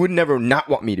 you would never not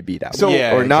want me to be that way.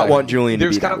 Yeah, or not exactly. want Julian to be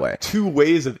There's kind that of way. two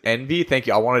ways of envy. Thank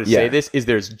you. I wanted to say this, is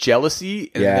there's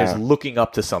jealousy and there's looking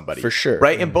up to somebody. For sure.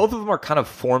 Right? And both of them are kind of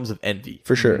forms of envy.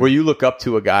 For sure. Where you look up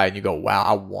to a guy and you go, wow,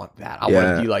 I want that. I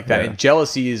want to be like that. Yeah. And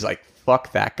jealousy is like,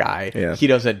 fuck that guy. Yeah. He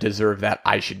doesn't deserve that.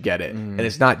 I should get it. And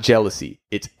it's not jealousy.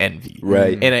 It's envy.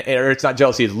 Right. Or it's not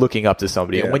jealousy. It's looking up to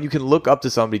somebody. Yeah. And when you can look up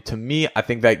to somebody, to me, I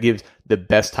think that gives the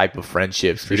best type of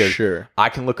friendships. For sure. I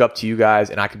can look up to you guys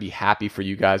and I can be happy for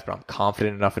you guys, but I'm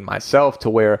confident enough in myself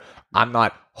to where I'm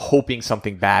not hoping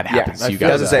something bad happens to you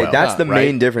guys. That's the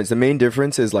main difference. The main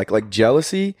difference is like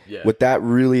jealousy. Yeah. What that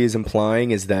really is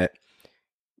implying is that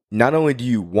not only do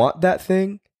you want that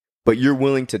thing, but you're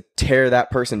willing to tear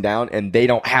that person down and they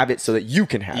don't have it so that you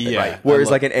can have it. Yeah. Whereas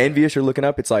like an envious or looking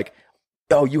up, it's like,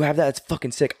 oh, you have that? It's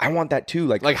fucking sick. I want that too.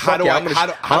 Like how do I?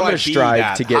 I'm gonna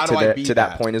strive to get to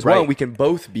that point as well. And we can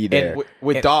both be there. And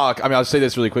with Doc, I mean, I'll say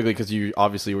this really quickly because you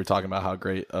obviously were talking about how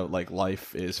great like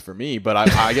life is for me. But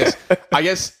I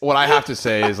guess what I have to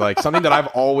say is like something that I'm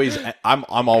always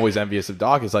envious of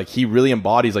Doc is like he really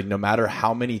embodies like no matter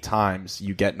how many times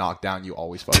you get knocked down, you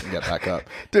always fucking get back up.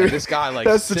 Dude, and this guy like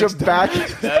that's such a back.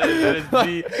 That is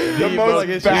the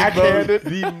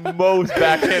most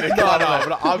backhanded. No,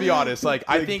 but I'll be honest. Like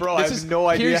I think, bro, I have no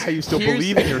idea how you still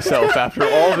believe in yourself after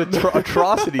all the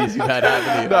atrocities you've had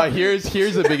happening. No, here's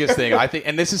the biggest thing I think,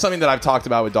 and this is something that I've talked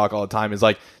about with Doc all the time. Is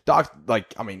like Doc,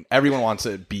 like I mean, everyone wants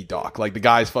to beat Doc. Like the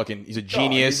guy's fucking, he's a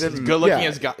genius. He's good looking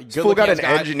as guy. Full got an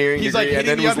engineering he's like degree,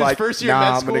 hitting and then me was up like, his first year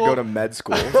med school. I'm gonna go to med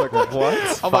school. I was like,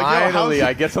 what? I'm like, finally,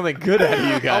 I get something good out of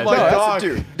you guys. I'm like, Doc,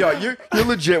 dude, you're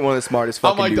legit one of the smartest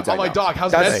fucking dudes. I'm like, Doc,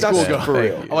 how's med school going? For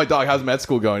real. I'm like, Doc, how's med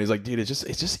school going? He's like, dude, it's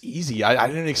just easy. I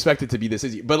didn't expect it to be this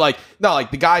easy. But like, no,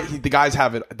 like the guys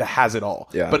have it that has it all.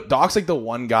 Yeah. But Doc's like the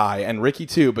one guy, and Ricky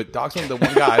too. But Doc's one of the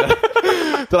one guy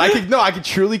that I could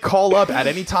truly call up at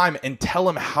any time and tell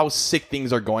him how sick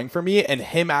things are going for me, and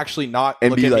him actually not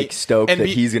and look be at like me, stoked and that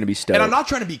he's gonna be stoked. And I'm not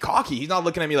trying to be cocky. He's not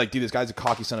looking at me like, dude, this guy's a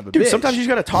cocky son of a dude, bitch. sometimes you just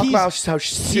gotta talk about how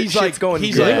shit's going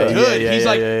he's good. like good. He's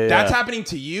like, yeah. that's happening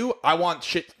to you. I want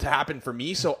shit to happen for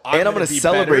me, so I'm gonna be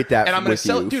celebrate better. that And I'm gonna with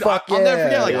you. Dude, Fuck I'll never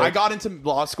forget. Like yeah. I got into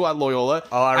law school at Loyola.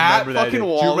 Oh, I remember that. Fucking Do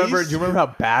Wally's. you remember how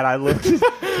bad I looked?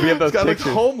 We have those I looked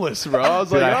pictures. homeless, bro. I was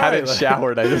Dude, like, I hadn't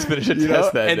showered. I just finished a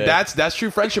test that and day. that's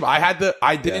true friendship.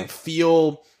 I didn't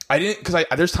feel. I didn't because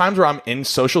there's times where I'm in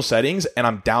social settings and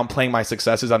I'm downplaying my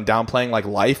successes. I'm downplaying like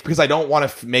life because I don't want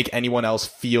to make anyone else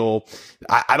feel.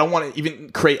 I don't want to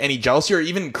even create any jealousy or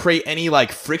even create any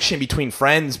like friction between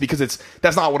friends because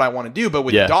that's not what I want to do. But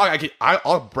with the dog,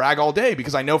 I'll brag all day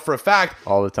because I know for a fact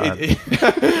all the time.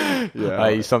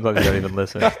 You sometimes don't even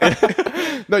listen.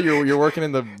 No, you're working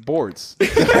in the boards.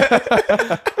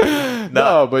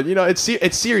 No, but you know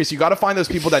it's serious. You got to find those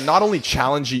people that not only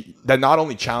challenge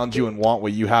you and want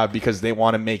what you have because they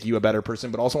want to make you a better person,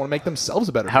 but also want to make themselves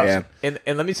a better person. And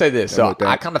let me say this. So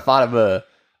I kind of thought of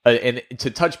and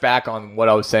to touch back on what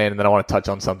I was saying, and then I want to touch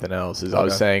on something else. I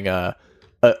was saying a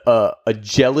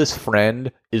jealous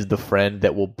friend is the friend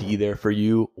that will be there for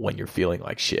you when you're feeling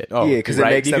like shit. Oh, yeah, because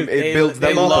it builds them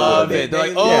up. They love it. They're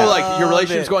like, oh, like your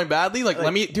relationship's it. going badly. Like,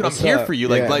 let me, dude, I'm here for you.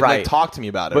 Like, talk to me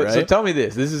about it. But right? so tell me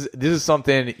this. This is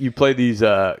something you play these.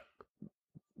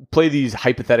 Play these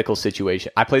hypothetical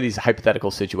situations. I play these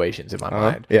hypothetical situations in my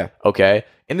mind. Yeah. Okay.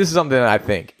 And this is something that I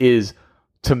think is,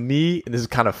 to me, and this is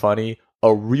kind of funny,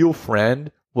 a real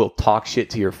friend will talk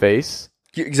shit to your face.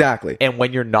 Exactly. And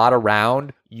when you're not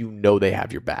around, you know they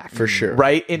have your back. For sure.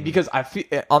 Right? And because I feel,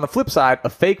 on the flip side, a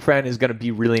fake friend is going to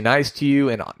be really nice to you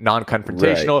and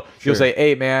non-confrontational. Right. You'll say,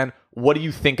 hey, man, what do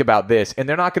you think about this? And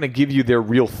they're not going to give you their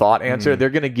real thought answer. They're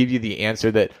going to give you the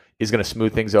answer that is going to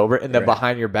smooth things over. And then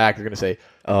behind your back, they're going to say,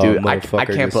 dude, I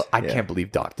can't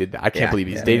believe Doc did that. I can't believe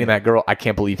he's dating that girl. I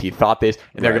can't believe he thought this.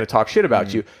 And they're going to talk shit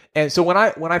about you. And so when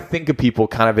I think of people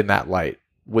kind of in that light,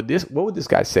 what would this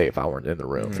guy say if I weren't in the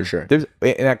room? For sure. And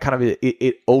that kind of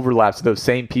it overlaps to those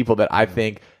same people that I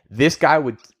think this guy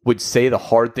would say the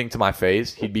hard thing to my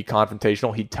face. He'd be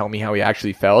confrontational. He'd tell me how he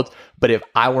actually felt. But if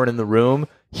I weren't in the room,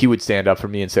 he would stand up for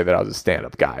me and say that I was a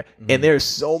stand-up guy. And there's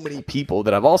so many people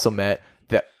that I've also met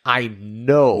that I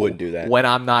know wouldn't do that. When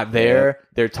I'm not there,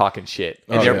 they're talking shit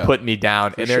and they're putting me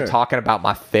down and they're talking about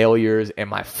my failures and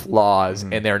my flaws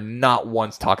and they're not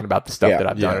once talking about the stuff that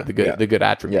I've done or the good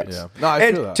attributes. Yes. No,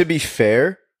 I feel that. To be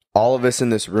fair, all of us in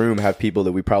this room have people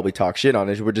that we probably talk shit on.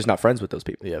 We're just not friends with those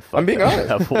people. Yeah, I'm being honest.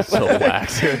 That fool's so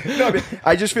wax. No, I mean,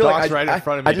 I just feel Doc's like right in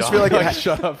front of me. I just feel like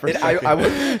shut up for a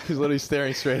second. He's literally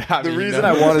staring straight at me. The reason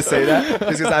I want to say that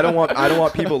is because I don't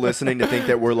want people listening to think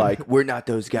that we're not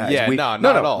those guys. Yeah, not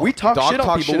at all. We talk shit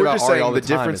on people. We're just saying the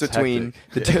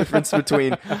difference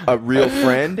between a real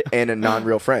friend and a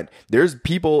non-real friend. There's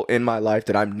people in my life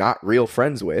that I'm not real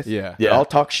friends with. Yeah. I'll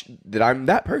talk that I'm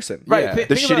that person. Right.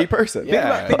 The shitty person.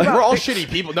 Yeah. We're all shitty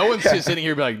people. No one's just sitting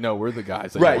here be like, no, we're the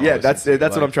guys. Right. Yeah. That's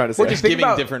what I'm trying to say. We're just giving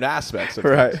different aspects of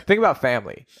right. things. Think about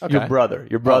family. Okay. Your brother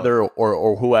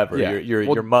or whoever,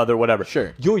 your mother, whatever.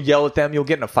 Sure. You'll yell at them. You'll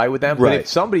get in a fight with them. Right. But if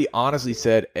somebody honestly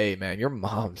said, "Hey, man, your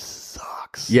mom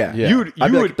sucks," yeah, you'd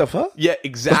I'd be would like, the fuck? Yeah,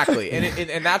 exactly.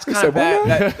 and that's kind of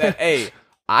that. Hey,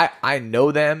 I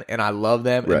know them and I love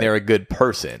them and they're a good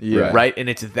person. Yeah. Right. And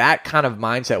it's that kind of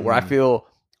mindset where I feel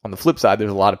on the flip side, there's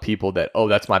a lot of people that, oh,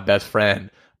 that's my best friend.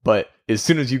 But as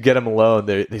soon as you get them alone,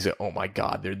 they say, "Oh my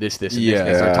God, they're this, and this," and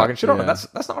they start talking shit on them.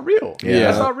 That's not real. Yeah.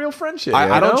 That's not real friendship.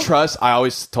 I don't trust. I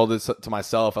always told this to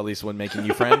myself, at least when making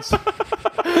new friends.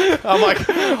 I'm like,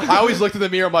 I always looked in the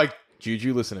mirror. I'm like,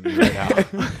 Juju, listen to me right now.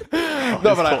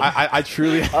 No, but I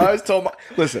truly. I always told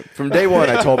listen, from day one,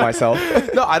 I told myself.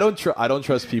 No, I don't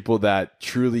trust people that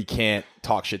truly can't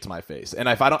talk shit to my face. And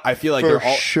if I feel like they're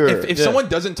all sure. If someone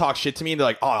doesn't talk shit to me and they're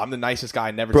like, oh, I'm the nicest guy,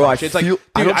 I never Bro, talk shit. It's like, dude,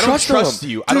 I don't trust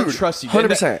you. I don't trust you.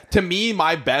 100%. To me,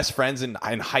 my best friends in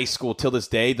high school till this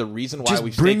day, the reason why just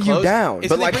we stay bring close you down, is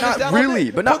but they like bring us not down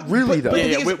really, but not really though.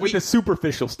 Yeah, with the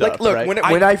superficial stuff. Like, look, right?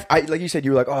 when I like you said,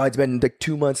 you were like, oh, it's been like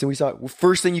 2 months and we saw.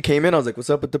 First thing you came in, I was like,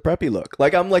 what's up with the preppy look?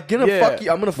 Like, I'm like, fuck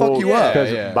you. I'm gonna fuck you up.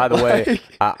 Because by the way,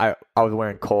 I was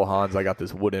wearing Cole Haan's. I got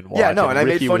this wooden watch. Yeah, no, and I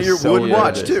made fun of your wooden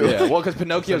watch too. Yeah, well, because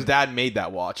Pinocchio's dad made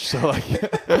that watch, so like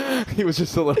he was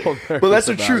just a little nervous. But that's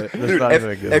the about truth, it.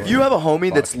 dude. If you have a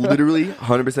homie that's literally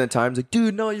 100% of the time like,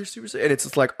 dude, no, you're super, and it's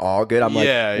just like all good. I'm like,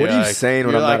 what are you saying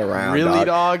when I'm not around? Really,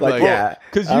 dog? Like, yeah,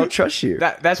 because I don't trust you.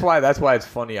 That's why it's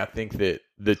funny. I think that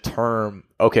the term.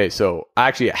 Okay, so I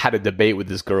actually had a debate with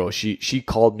this girl. She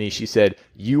called me. She said,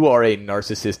 "You are a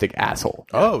narcissistic asshole."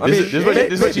 Oh, this is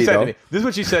what she said to me. This is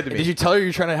what she said to me. Did you tell her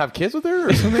you're trying to have kids with her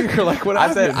or something? Or like what?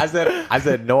 I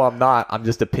said, no, I'm not. I'm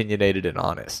just opinionated and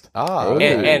honest.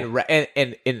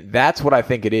 And that's what I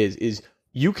think it is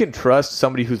you can trust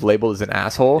somebody who's labeled as an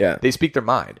asshole. Yeah. They speak their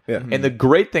mind. Yeah. And the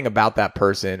great thing about that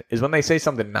person is when they say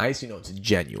something nice, you know it's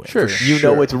genuine. Sure. You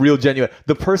know it's real genuine.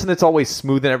 The person that's always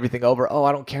smoothing everything over, oh,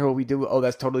 I don't care what we do. Oh,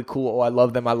 that's totally cool. Oh, I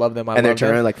love them. And they're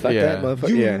turning like, fuck that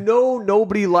motherfucker. You know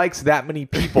nobody likes that many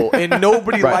people. And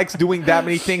nobody likes doing that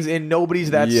many things. And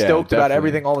nobody's that stoked about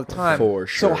everything all the time. For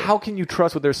sure. So how can you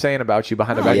trust what they're saying about you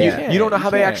behind the back? Yeah. You don't know how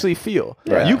they actually feel.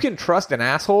 Right. You can trust an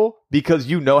asshole because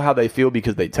you know how they feel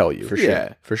because they tell you. For sure.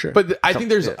 For sure. But I think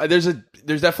there's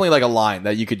definitely like a line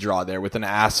that you could draw there with an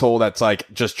asshole that's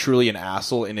like just truly an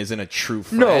asshole and isn't a true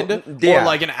friend, or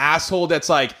like an asshole that's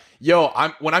like, yo,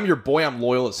 when I'm your boy, I'm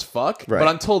loyal as fuck. Right. But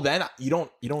until then, you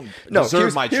don't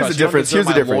deserve my trust. Here's the difference. Here's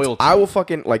the difference. Loyalty. I will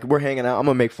fucking like we're hanging out. I'm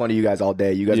gonna make fun of you guys all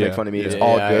day. You guys make fun of me. It's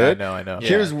all good. I know.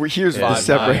 Here's the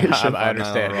separation. I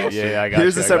understand. I got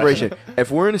Here's the separation. If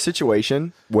we're in a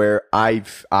situation where I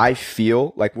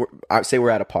feel like say we're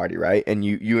at a party, right, and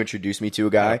you introduce me to a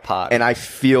guy, and I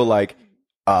feel like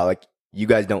you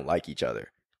guys don't like each other.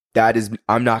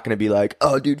 I'm not going to be like,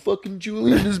 oh, dude, fucking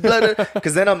Julian is better.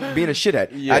 Because then I'm being a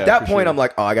shithead. At that point, I'm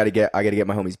like, oh, I got to get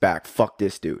my homies back. Fuck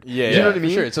this dude. Yeah, you know what I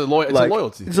mean? Sure. It's a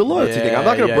loyalty. It's a loyalty thing. I'm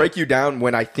not going to break you down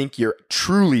when I think you're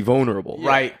truly vulnerable.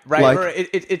 Right. Like,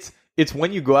 it's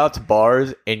when you go out to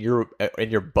bars and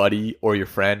your buddy or your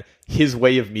friend, his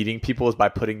way of meeting people is by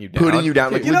putting you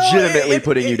down. Like legitimately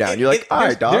putting you down. You're like, all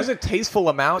right, dog. There's a tasteful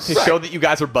amount to show that you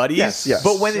guys are buddies. Yes.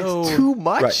 But when it's too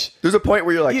much. There's a point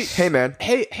where you're like, hey, man.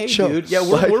 Hey, dude. Yeah,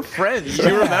 we're friends.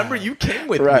 You remember? You came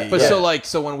with me. But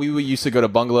so when we used to go to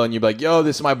Bungalow and you'd be like, yo,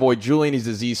 this is my boy Julian. He's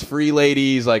disease-free,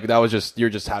 ladies. Like, that was just, you're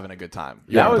just having a good time.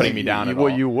 You're not putting me down at all.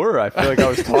 Well, you were. I feel like I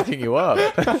was talking you up.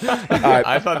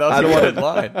 I thought that was a good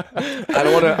line. I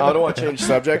don't want to change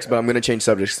subjects, but I'm going to change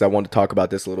subjects because I want to talk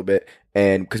about this a little bit.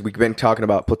 And because we've been talking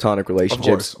about platonic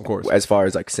relationships, of course. as far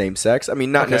as like same sex. I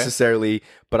mean, not necessarily,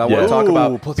 but I want to talk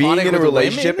about being in a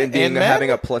relationship and having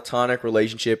a platonic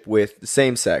relationship with the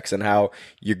same sex and how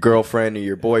your girlfriend or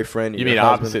your boyfriend. You mean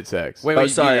opposite sex? Wait,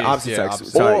 sorry, opposite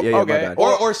sex. Sorry, my bad.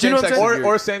 Or same sex,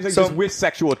 or same sex just with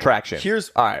sexual attraction.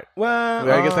 All right. Well,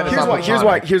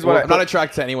 here's why. I'm not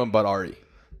attracted to anyone but Ari.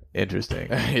 Interesting.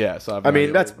 Yeah, so I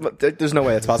mean, there's no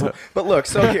way that's possible. But look,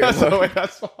 so here,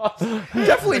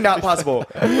 definitely not possible,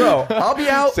 bro. I'll be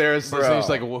out. Sarah's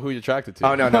like, well, who are you attracted to?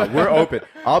 Oh no, we're open.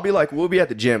 I'll be like, we'll be at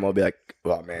the gym. I'll be like,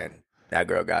 oh man, that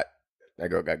girl got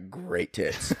great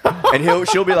tits, and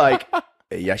she'll be like,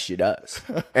 yes, she does.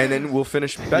 And then we'll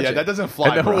finish benching. Yeah, that doesn't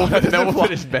fly, and bro. Then we'll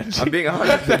finish benching. I'm being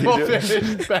honest. We'll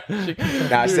finish benching.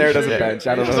 Nah, Sarah doesn't bench.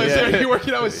 I don't know. Like, Sarah, you're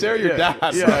working out with Sarah, your dad.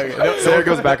 Yeah. Sarah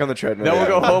goes back on the treadmill. Then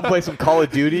we'll go home, play some Call of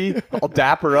Duty. I'll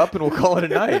dap her up, and we'll call it a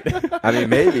night. I mean,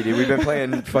 maybe, dude. We've been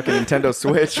playing fucking Nintendo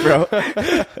Switch, bro.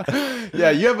 Yeah,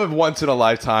 you have a once in a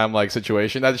lifetime like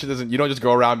situation. That shit doesn't. You don't just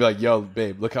go around and be like, "Yo,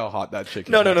 babe, look how hot that chick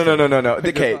is." No.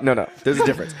 Okay, no. There's a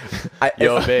difference.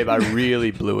 Yo, babe, I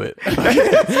really blew it.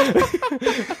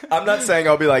 I'm not saying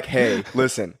I'll be like, hey,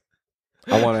 listen,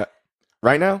 I want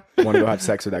to go have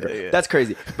sex with that girl. That's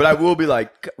crazy. But I will be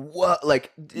like, what?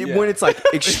 Like, when it's like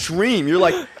extreme, you're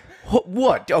like,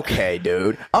 what? Okay,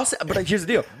 dude. I'll say, but here's the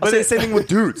deal. I'll say the same thing with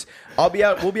dudes. We'll be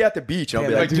at the beach. And I'll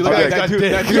be like, dude,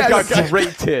 that dude got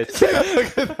great tits.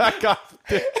 Look at that guy.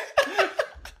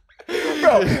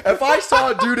 Bro, if I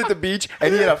saw a dude at the beach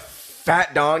and he had a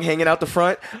fat dong hanging out the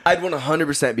front, I'd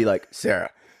 100% be like, Sarah,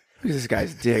 look at this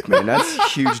guy's dick, man. That's a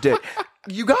huge dick.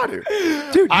 You got to,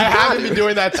 dude. I haven't been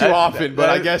doing that too often, but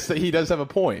I guess that he does have a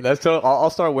point. That's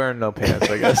I'll start wearing no pants,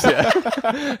 I guess.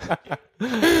 Yeah.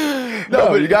 No,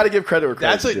 but you got to give credit where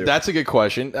credit's due. That's a good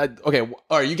question. Okay, all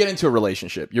right, you get into a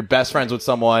relationship. You're best friends with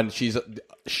someone.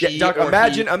 Doc,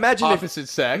 imagine opposite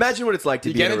sex. Imagine what it's like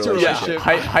to be in a into relationship.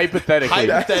 Hypothetically,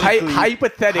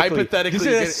 this is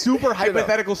a super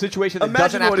hypothetical situation that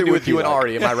doesn't have to do with you and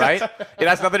Ari. Am I right? It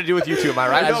has nothing to do with you two. Am I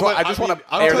right? I just want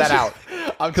to air that out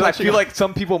because I feel like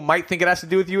some people might think it has to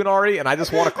do with you and Ari, and I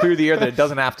just want to clear the air that it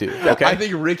doesn't have to. Okay. I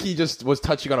think Ricky just was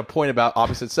touching on a point about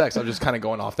opposite sex. I'm just kind of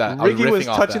going off that. Ricky was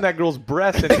touching that girl's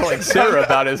breast and telling Sarah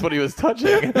about it is what he was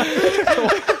touching.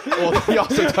 Well, he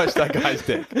also touched that guy's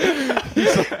dick.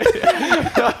 He's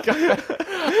like,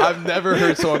 I've never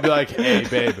heard someone be like, "Hey,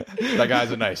 babe, that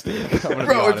guy's a nice dick."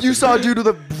 Bro, if you saw a dude with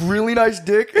a really nice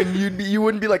dick, and you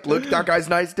wouldn't be like, "Look, that guy's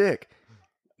nice dick."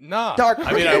 No, Doc,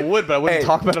 I mean, I would, but I wouldn't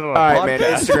talk about it on a podcast. All right,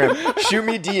 man. Instagram, shoot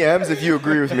me DMs if you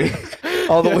agree with me.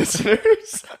 All the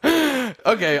listeners.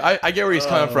 Okay, I get where he's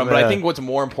coming from, but I think what's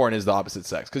more important is the opposite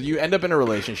sex because you end up in a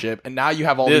relationship and now you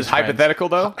have all these friends. Hypothetical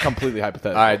though, completely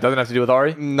hypothetical. All right, doesn't have to do with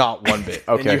Ari. Not one bit.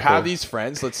 Okay, and you have these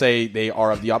friends. Let's say they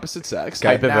are of the opposite sex.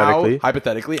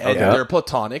 Hypothetically, and they're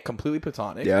platonic, completely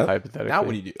platonic. Yeah. Hypothetically. Now what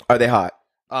do you do? Are they hot?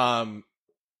 I mean,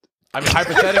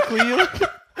 hypothetically.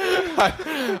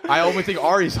 I only think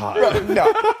Ari's hot.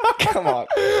 No, come on.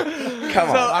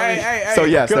 So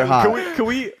yes, they're hot. Can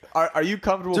we? Are you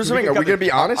comfortable? Are we going to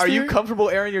be honest? Are here? you comfortable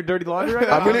airing your dirty laundry right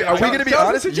now? Are we going to be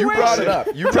honest? You brought it up.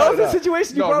 Tell us the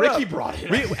situation. Ricky brought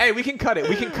it up. Hey, we can cut it.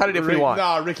 We can cut it if we want.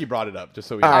 No, Ricky brought it up just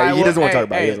so we. He doesn't want to talk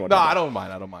about it. No, I don't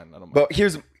mind. But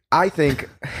I think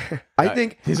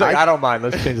he's like, I don't mind.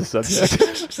 Let's change the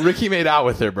subject. Ricky made out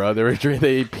with her, bro. They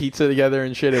ate pizza together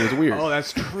and shit. It was weird. Oh,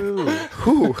 that's true.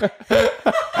 Who?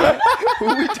 Who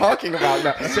are we talking about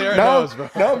now? Sarah knows, bro.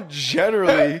 No, I'm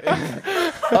generally.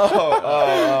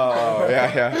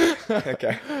 Yeah.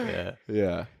 Okay.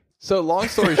 Yeah. So long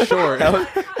story short.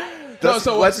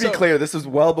 Let's be clear. This was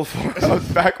well before I was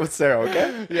back with Sarah.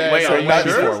 Okay. Yeah. Wait, are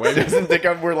you sure? Wait, doesn't think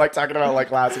we're like talking about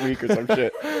like last week or some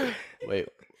shit. Wait.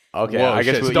 Okay, Whoa, I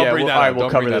guess shit. Don't bring that up. we'll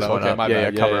cover this one okay, up. My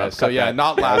Yeah, bad. cover up. So yeah,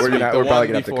 not last week. We're the one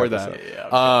gonna before have to that.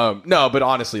 cut No, but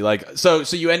honestly, like, so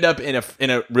you end up in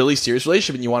a really serious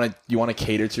relationship, and you want to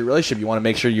cater to your relationship. You want to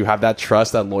make sure you have that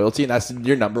trust, that loyalty, and that's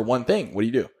your number one thing. What do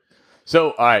you do?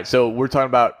 So, all right. So we're talking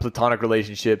about platonic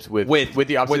relationships with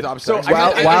the opposite. So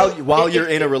while you're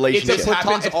in a relationship, This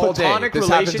happens all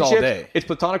day. It's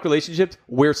platonic relationships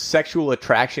where sexual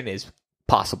attraction is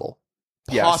possible.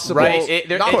 Yes, possible, right?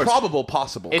 Not probable,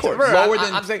 possible. It's lower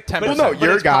than I'm saying 10%. Well, no,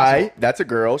 you're a it's guy. possible. That's a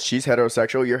girl. She's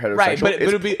heterosexual. You're heterosexual. Right, but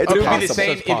it would be the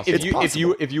same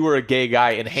if you were a gay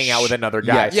guy and hang out with another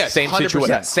guy. Yes, same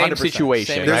 100%, same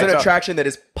situation. There's right? an attraction that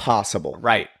is possible.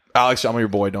 Right. Alex, I'm your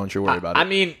boy. Don't you worry about it. I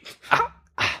mean,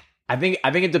 I think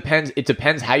it depends. It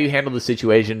depends how you handle the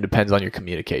situation. It depends on your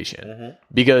communication. Mm-hmm.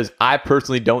 Because I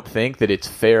personally don't think that it's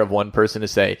fair of one person to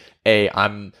say, "Hey,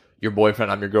 I'm your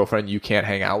boyfriend, I'm your girlfriend, you can't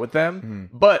hang out with them."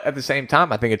 Mm-hmm. But at the same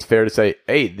time, I think it's fair to say,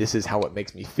 "Hey, this is how it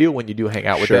makes me feel when you do hang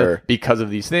out with them because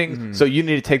of these things." Mm-hmm. So you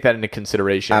need to take that into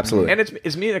consideration. Absolutely. And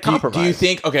it's me a compromise. Do you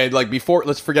think, okay, like before,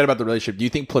 let's forget about the relationship. Do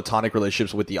you think platonic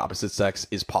relationships with the opposite sex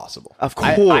is possible? Of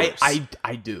course. I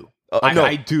do. No.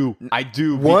 I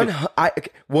do.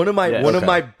 One of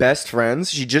my best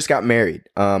friends, she just got married.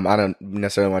 I don't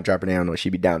necessarily want to drop her name. I don't know if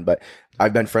she'd be down, but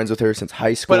I've been friends with her since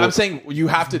high school. But I'm saying you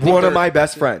have to think one of my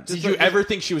best friends. Did you ever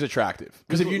think she was attractive?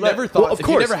 Because if you never thought, if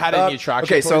you never had any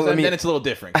attraction towards them, then it's a little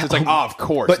different. It's like, of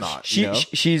course but not.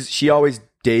 She always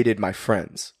dated my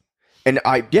friends. And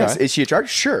is she attractive?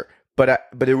 Sure. But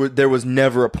there was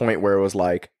never a point where it was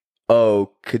like,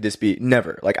 oh, could this be?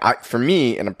 Never. Like for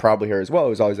me, and probably her as well, it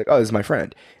was always like, oh, this is my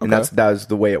friend, and that was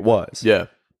the way it was. Yeah.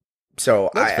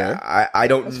 So that's fair. I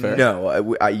don't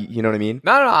know. You know what I mean?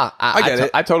 No. I get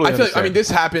it. I totally. I feel like, I mean, this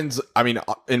happens. I mean,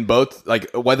 in both, like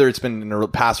whether it's been in a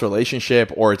past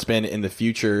relationship or it's been in the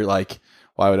future, like.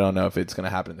 Well, I don't know if it's going to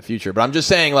happen in the future, but I'm just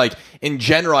saying, like in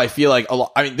general, I feel like a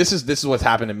lot. I mean, this is what's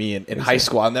happened to me in high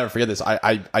school. I'll never forget this.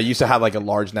 I used to have like a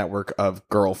large network of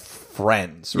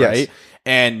girlfriends, right? Yes.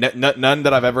 And none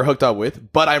that I've ever hooked up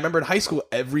with. But I remember in high school,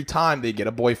 every time they get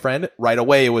a boyfriend, right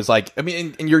away it was like, I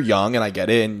mean, and you're young, and I get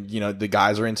it, and you know the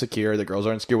guys are insecure, the girls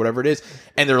are insecure, whatever it is,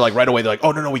 and they're like right away, they're like,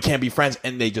 oh no, we can't be friends,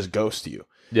 and they just ghost you.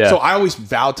 Yeah. So I always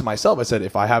vowed to myself, I said,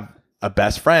 if I have a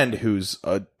best friend who's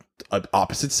a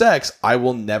opposite sex, I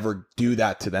will never do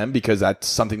that to them because that's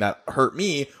something that hurt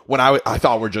me when I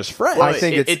thought we're just friends. Well, I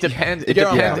think it depends.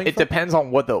 It depends on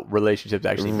what the relationship's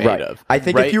actually made of. I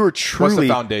think if you were truly, what's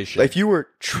the foundation? If you were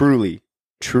truly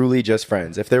truly just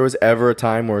friends. If there was ever a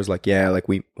time where it's like, yeah, like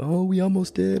we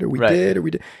almost did, or we did, or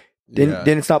we did,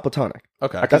 then it's not platonic.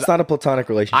 Okay. That's not a platonic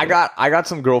relationship. I got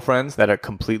some girlfriends that are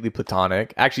completely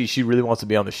platonic. Actually, she really wants to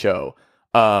be on the show.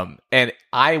 And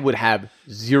I would have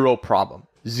zero problem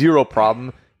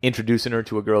introducing her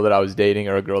to a girl that I was dating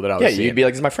or a girl that I was seeing. You'd be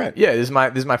like, this is my friend. Yeah, this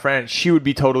is my friend. She would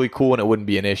be totally cool and it wouldn't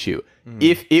be an issue.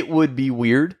 If it would be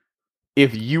weird,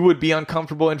 if you would be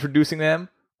uncomfortable introducing them,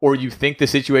 or you think the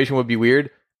situation would be weird,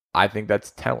 I think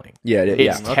that's telling. Yeah,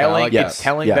 it's telling. Okay, it's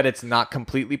telling that it's not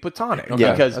completely platonic.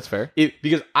 Okay, because that's fair.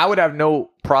 Because I would have no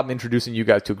problem introducing you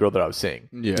guys to a girl that I was seeing.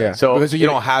 Yeah. So because you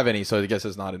don't have any, so I guess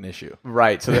it's not an issue.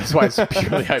 Right. So that's why it's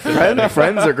purely hypothetical.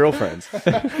 Friends or girlfriends?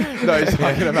 No, he's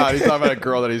talking about a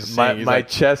girl that he's seeing. My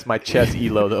chess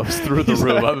elo though was through the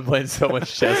roof. I've been playing so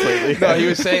much chess lately. No, he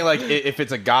was saying like if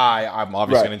it's a guy, I'm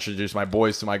obviously going to introduce my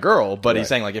boys to my girl. But he's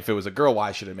saying like if it was a girl,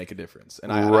 why should it make a difference?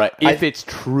 And if it's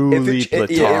truly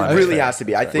platonic, it really has to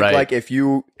be. I think like if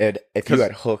you had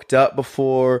hooked up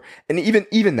before, and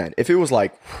even then, if it was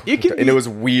like it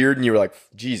was weird, and you were like,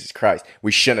 Jesus Christ,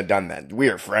 we shouldn't have done that. We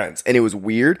are friends, and it was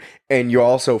weird, and you're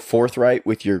also forthright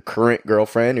with your current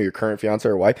girlfriend or your current fiance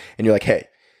or wife, and you're like, hey,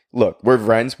 look, we're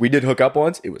friends. We did hook up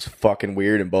once. It was fucking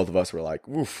weird, and both of us were like,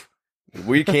 oof.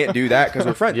 We can't do that because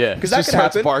we're friends. Yeah, because that could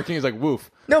happen. Barking, he's like, woof.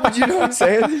 No, but you know what I'm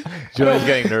saying? Joey's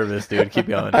getting nervous, dude. Keep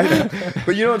going.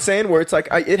 But you know what I'm saying? Where it's like,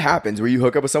 it happens where you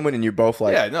hook up with someone and you're both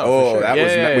like, for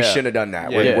sure. We shouldn't have done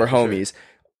that. We're homies.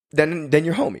 Sure. Then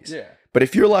you're homies. Yeah. But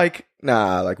if you're like,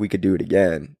 nah, like we could do it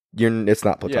again, it's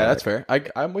not platonic. Yeah, that's fair.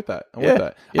 I'm with that. I'm with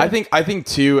that. Yeah. I think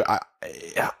too.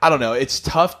 I don't know. It's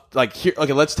tough. Like here,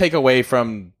 okay, let's take away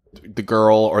from the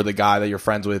girl or the guy that you're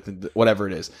friends with, whatever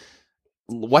it is.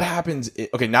 What happens?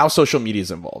 Okay, now social media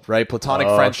is involved, right? Platonic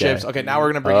friendships. Okay, now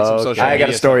we're gonna bring in some social media. I got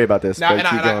a story about this. Now,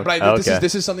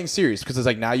 this is something serious because it's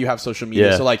like now you have social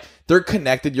media, so like they're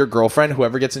connected. Your girlfriend,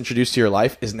 whoever gets introduced to your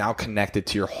life, is now connected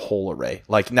to your whole array.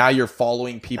 Like now you're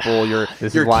following people.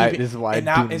 This is why and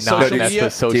now in social media.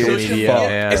 It's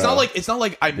not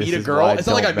like I meet a girl. It's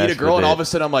not like I meet a girl and all of a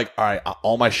sudden I'm like, all right,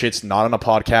 all my shit's not on a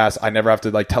podcast. I never have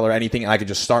to like tell her anything, and I can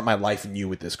just start my life new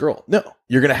with this girl. No,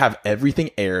 you're gonna have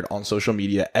everything aired on social media.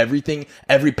 Everything,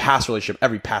 every past relationship,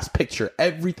 every past picture,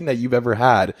 everything that you've ever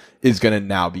had is going to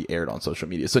now be aired on social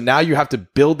media. So now you have to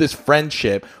build this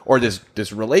friendship or this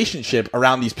relationship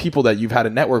around these people that you've had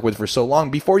a network with for so long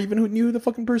before you even knew who the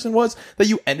fucking person was that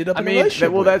you ended up in a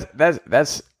relationship with.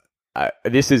 That's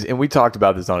this is, and we talked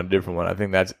about this on a different one. I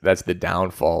think that's the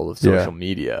downfall of social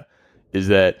media is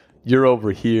that you're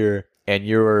over here and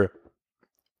you're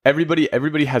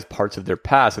Everybody has parts of their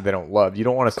past that they don't love. You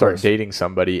don't want to start dating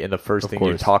somebody and the first thing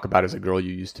you talk about is a girl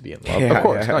you used to be in love with. Of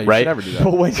course. No, you should never do that.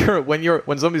 But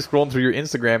when somebody's scrolling through your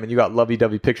Instagram and you got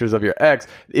lovey-dovey pictures of your ex,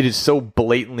 it is so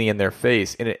blatantly in their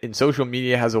face. And social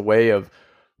media has a way of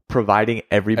providing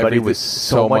everybody with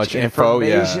so much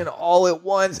information all at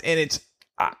once. And it's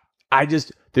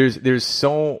there's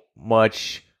so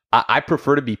much. I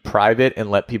prefer to be private and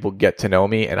let people get to know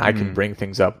me, and I can bring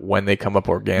things up when they come up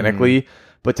organically.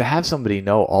 But to have somebody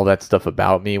know all that stuff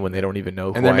about me when they don't even know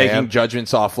who I am. And they're making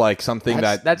judgments off like something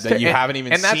that you haven't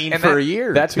even seen for a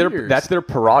year. That's their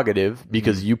prerogative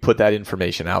because you put that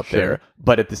information out there.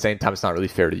 But at the same time, it's not really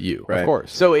fair to you. Right. Of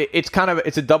course. So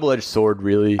it's a double-edged sword,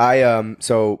 really.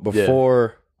 So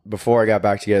before I got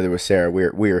back together with Sarah, we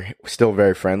were still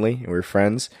very friendly and we were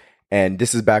friends. And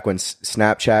this is back when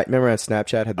Snapchat. Remember when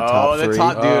Snapchat had the top three?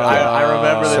 I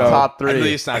remember the top three. I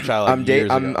really Snapchat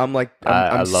years ago.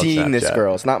 I'm seeing this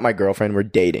girl. It's not my girlfriend. We're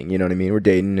dating. You know what I mean? We're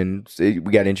dating, and we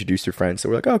got introduced to friends. So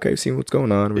we're like, okay, seeing what's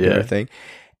going on. We're doing our thing.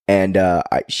 And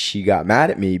she got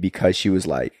mad at me because she was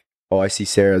like, "Oh, I see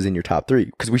Sarah's in your top three."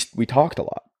 Because we talked a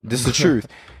lot. This is the truth.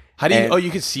 How do you? You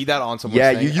could see that on someone's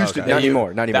thing? You used to. Not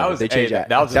anymore. They changed that.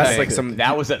 That's like some.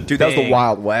 That was a dude. That was the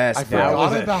Wild West. I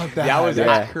forgot about that. That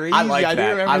was crazy. I like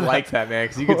that. I like that, man,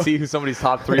 because you could see who somebody's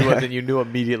top three was, and you knew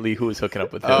immediately who was hooking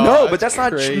up with them. No, but that's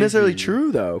not necessarily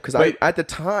true though, because at the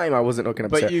time I wasn't hooking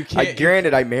up with Sarah. You can't.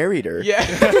 Granted, I married her. Yeah.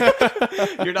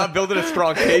 You're not building a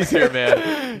strong case here,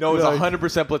 man. No, it's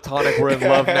 100% platonic. We're in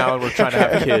love now, and we're trying to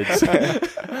have kids.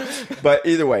 But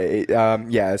either way, I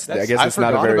guess it's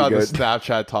not a very good. I forgot about the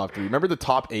Snapchat top three. Remember the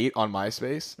top 8 on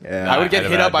MySpace? Yeah, I would get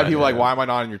hit up by people like, "Why am I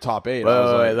not in your top 8?"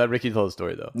 Wait, let Ricky tell the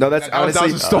story though. No, that's honestly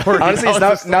that was a story. Honestly, it's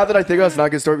not. Now that I think about it, it's not a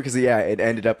good story because it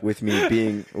ended up with me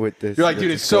being with this. You're like,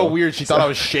 dude, it's so weird. She thought I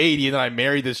was shady, and then I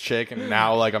married this chick, and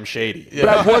now like I'm shady. But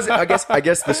I wasn't. I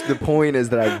guess the point is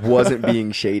that I wasn't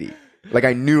being shady. Like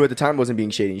I knew at the time I wasn't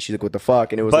being shady. And she's like, "What the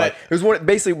fuck?" And it was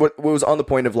basically what was on the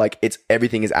point of like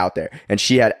everything is out there, and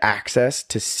she had access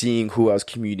to seeing who I was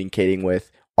communicating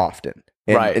with often.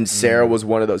 And Sarah was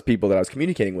one of those people that I was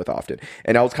communicating with often.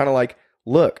 And I was kind of like,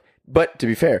 look, but to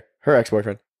be fair, her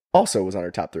ex-boyfriend also was on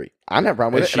her top 3. I didn't have a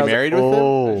problem with it. Is she married with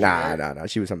him? Nah.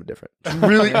 She was something different.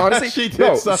 Really, honestly, she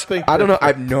did something. I don't know. I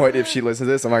have no idea if she listens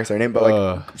to this. I'm not gonna say her name, but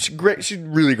like, she's great. She's a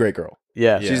really great girl.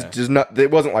 Yeah. She's just not.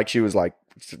 It wasn't like she was like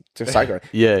psycho.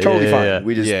 Yeah, totally fine. Yeah.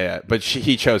 We just but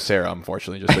he chose Sarah,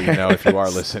 unfortunately. Just so you know, if you are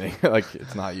listening, like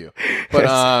it's not you. But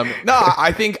no,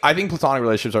 I think platonic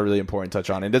relationships are really important to touch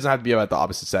on. It doesn't have to be about the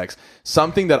opposite sex.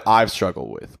 Something that I've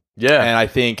struggled with. Yeah. And I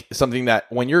think something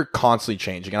that when you're constantly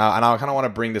changing, and I kind of want to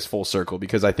bring this full circle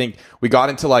because I think we got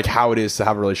into like how it is to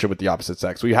have a relationship with the opposite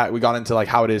sex. We got into like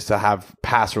how it is to have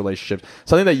past relationships.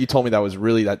 Something that you told me that was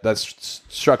really that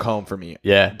struck home for me.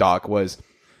 Yeah. Doc, was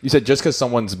you said just because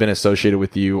someone's been associated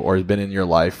with you or has been in your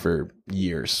life for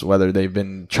years, whether they've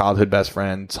been childhood best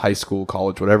friends, high school,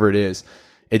 college, whatever it is,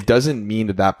 it doesn't mean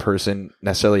that person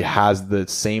necessarily has the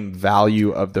same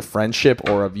value of the friendship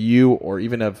or of you, or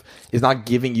even is not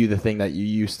giving you the thing that you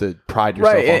used to pride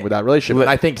yourself on with that relationship. And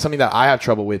I think something that I have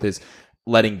trouble with is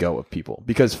letting go of people,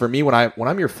 because for me, when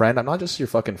I'm your friend, I'm not just your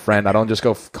fucking friend. I don't just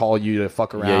go call you to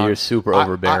fuck around. Yeah, you're super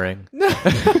overbearing.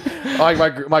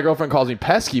 Like my girlfriend calls me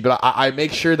pesky, but I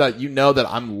make sure that you know that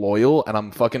I'm loyal and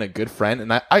I'm fucking a good friend,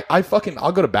 and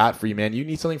I'll go to bat for you, man. You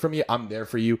need something from me, I'm there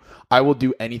for you. I will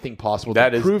do anything possible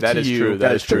to prove to you.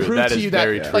 That is true. That is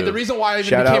very true. Like the reason why I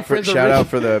even became friends with Shout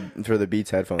Ricky. out for the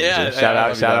Beats headphones. Yeah, shout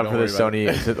out for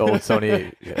the old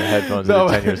Sony headphones that are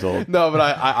 10 years old. No, but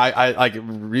I like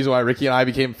reason why Ricky and I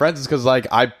became friends is because like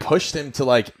I pushed him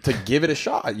to give it a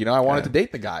shot. You know, I wanted to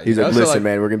date the guy. He's like, listen,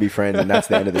 man, we're gonna be friends, and that's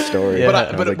the end of the story.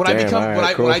 Yeah. But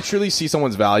when I truly see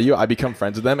someone's value, I become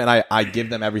friends with them, and I give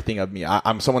them everything of me.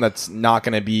 I'm someone that's not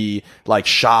gonna be like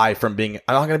shy from being.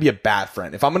 I'm not gonna be a bad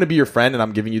friend. If I'm gonna be your friend and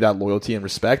I'm giving you that loyalty and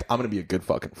respect, I'm gonna be a good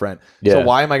fucking friend. Yeah. So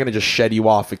why am I gonna just shed you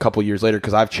off a couple years later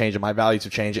because I've changed and my values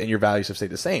have changed and your values have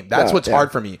stayed the same? That's what's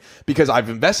hard for me, because I've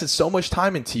invested so much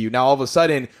time into you. Now all of a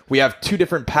sudden we have two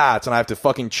different paths, and I have to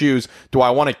fucking choose. Do I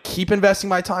want to keep investing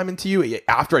my time into you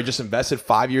after I just invested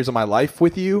 5 years of my life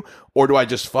with you, or do I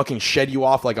just fucking shed you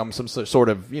off like I'm some sort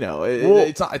of,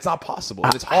 it's not possible.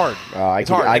 And it's hard.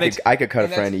 I could cut a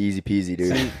friend easy peasy,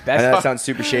 dude. I know that sounds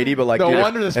super shady, but like, no dude,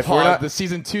 wonder the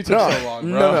season 2 took so long,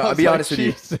 bro. No, I'll be honest with you.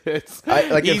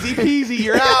 Easy peasy,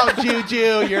 you're out,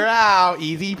 Juju. You're out.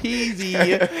 Easy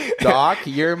peasy. Doc,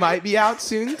 you might be out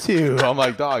soon too. I'm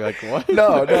like, dog, like what?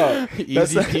 No.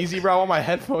 Easy peasy, bro. I want my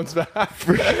headphones back.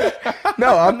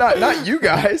 No, I'm not you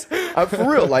guys. I'm for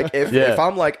real. Like if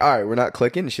I'm like, all right, we're not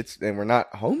clicking, and we're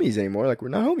not homies anymore. Like we're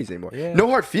not homies anymore. Yeah. No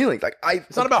hard feelings. Like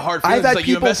it's not about hard feelings. It's like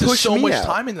you invested so much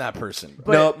time in that person.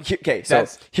 But no, okay. So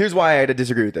here's why I had to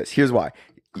disagree with this. Here's why.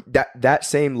 That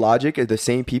same logic is the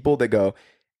same people that go,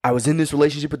 I was in this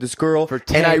relationship with this girl for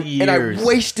 10 years. And I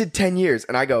wasted 10 years.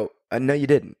 And I go, no, you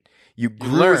didn't. You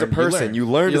grew as a person. You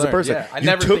learned as a person. Yeah. I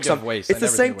never think of waste. It's the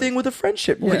same thing with a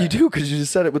friendship. Yeah. What you do, because you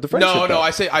just said it with the friendship. No.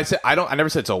 I never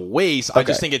said it's a waste. Okay. I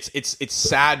just think it's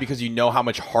sad because you know how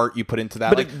much heart you put into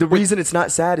that. But the reason it's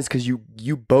not sad is because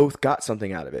you both got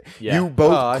something out of it. Yeah. You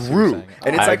both grew,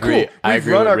 and it's like cool. We've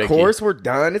run our course. We're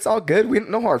done. It's all good. We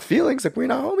no hard feelings. Like we're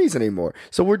not homies anymore.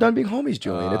 So we're done being homies,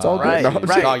 Julian. It's all good. No,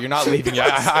 right. You're not leaving.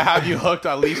 I have you hooked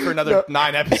at least for another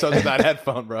 9 episodes of that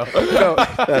headphone, bro. No,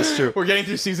 that's true. We're getting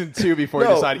through season 2 before we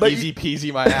decide. Easy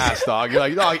peasy my ass, dog. You're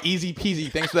like, dog, easy peasy.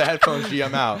 Thanks for the headphones, G.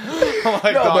 I'm out. I'm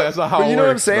like, dog, that's not how it works. You know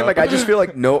what I'm saying? Bro. Like, I just feel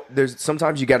like, there's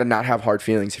sometimes you got to not have hard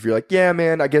feelings. If you're like, yeah,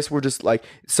 man, I guess we're just like,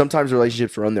 sometimes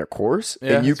relationships run their course.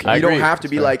 Yeah, and you don't have to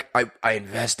be like, I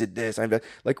invested this.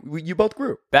 You both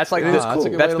grew. That's like, that's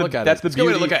cool. That's the beauty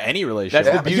way to look at any relationship.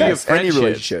 That's the beauty of friendship. Any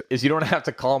relationship is you don't have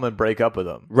to call them and break up with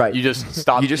them. Right. You just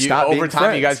stop. Over time,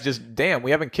 friends. You guys just, damn,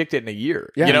 we haven't kicked it in a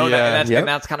year. Yeah. And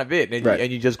that's kind of it.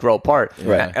 And you just grow apart.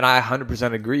 Right. And I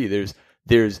 100% agree.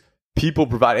 There's people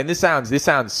provide, and this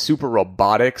sounds super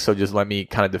robotic. So just let me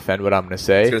kind of defend what I'm going to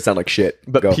say. It's going to sound like shit.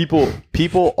 But people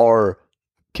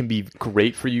can be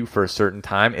great for you for a certain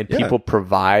time, and people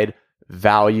provide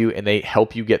value, and they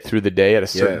help you get through the day at a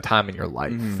certain time in your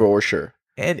life. For sure.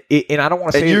 And I don't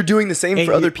want to say, and you're doing the same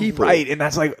for other people, right? And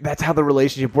that's how the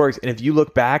relationship works. And if you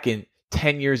look back and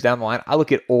 10 years down the line, I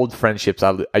look at old friendships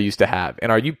I used to have.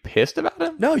 And are you pissed about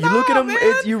them? No, you look at them,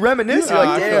 you reminisce. You're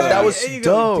like, damn, that was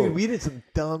dope. Dude, we did some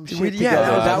dumb shit together.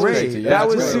 Yeah, that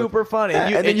was super fun.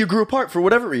 And then you grew apart for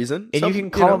whatever reason. And you can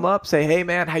call them up, say, hey,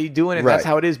 man, how you doing? And that's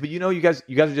how it is. But you guys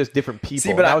are just different people.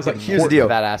 See, but that was here's the deal.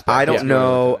 That aspect. I don't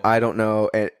know.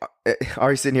 And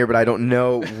Ari's sitting here, but I don't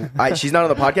know. She's not on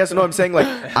the podcast. You know what I'm saying? Like,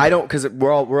 I don't, because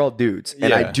we're all dudes,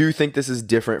 and I do think this is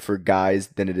different for guys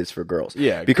than it is for girls.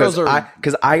 Yeah, because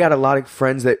I got a lot of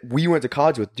friends that we went to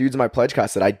college with, dudes in my pledge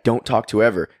class that I don't talk to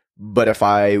ever. But if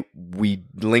we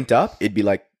linked up, it'd be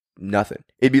like nothing.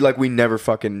 It'd be like we never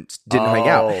fucking didn't hang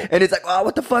out. And it's like, oh,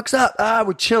 what the fuck's up?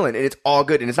 We're chilling, and it's all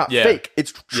good, and it's not fake.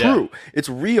 It's true. It's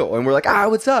real, and we're like,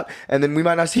 what's up? And then we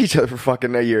might not see each other for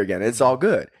fucking a year again. It's all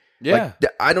good. Yeah.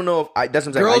 Like, I don't know if that's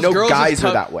what I'm saying. I know guys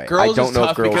are that way. I don't know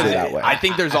if girls are that way. I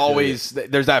think there's always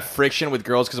there's that friction with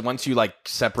girls because once you like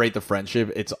separate the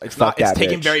friendship, it's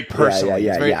taken very personally.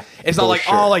 It's not like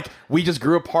like we just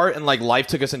grew apart and like life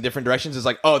took us in different directions. It's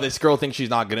like, oh, this girl thinks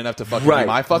she's not good enough to fucking be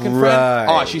my fucking friend.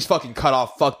 Oh, she's fucking cut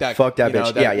off. Fuck that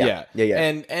bitch. Yeah.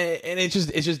 And it's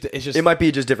just it might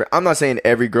be just different. I'm not saying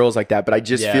every girl's like that, but I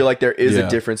just feel like there is a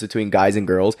difference between guys and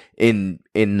girls in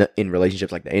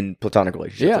relationships like that, in platonic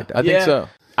relationships like that. I think so.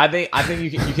 I think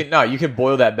you can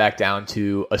boil that back down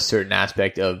to a certain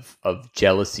aspect of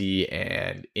jealousy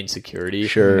and insecurity.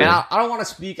 Sure. And I don't want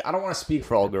to speak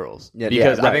for all girls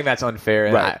because I think that's unfair.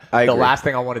 And the last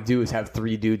thing I want to do is have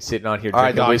 3 dudes sitting on here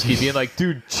drinking whiskey, being like,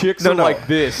 "Dude, chicks are like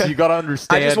this. You gotta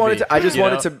understand." I just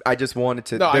wanted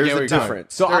to. There's a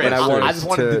difference. So I just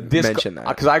wanted to mention that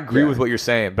because I agree with what you're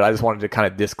saying, but I just wanted to kind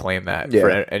of disclaim that for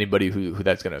anybody who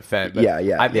that's going to offend.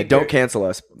 But don't cancel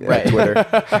us, right? Twitter,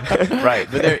 right?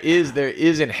 But there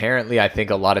is inherently, I think,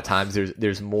 a lot of times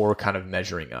there's more kind of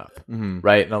measuring up,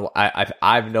 right? And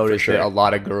I've noticed that a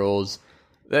lot of girls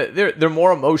they're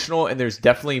more emotional, and there's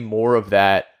definitely more of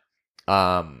that.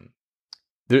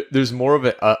 There's more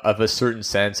of a certain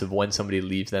sense of when somebody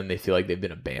leaves them, they feel like they've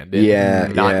been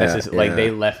abandoned. Not necessarily like they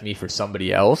left me for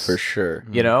somebody else, for sure.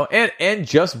 You know, and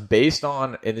just based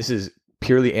on, and this is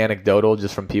purely anecdotal,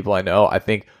 just from people I know, I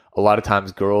think a lot of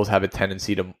times girls have a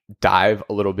tendency to dive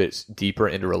a little bit deeper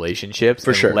into relationships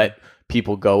and let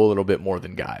people go a little bit more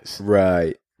than guys.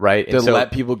 Right. To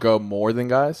let people go more than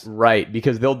guys? Right,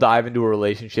 because they'll dive into a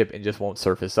relationship and just won't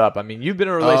surface up. I mean, you've been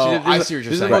in a relationship. I see what you're saying.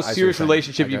 This is the most serious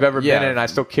relationship you've ever been in, and I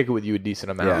still kick it with you a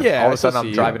decent amount. Yeah, all of a sudden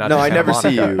I'm driving out to I Santa never Monica,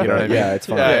 see you. You know what I mean? Yeah, it's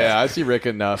fine. Yeah, I see Rick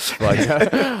enough. Like,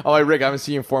 oh, hey, Rick, I haven't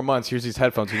seen you in 4 months. Here's these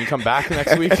headphones. Can you come back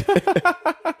next week?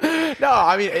 No,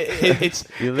 I mean, it's...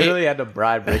 You literally had to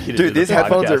bribe Ricky to dude, do these the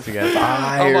headphones are again.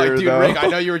 fire, I'm like, dude, though. Rick, I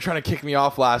know you were trying to kick me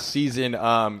off last season.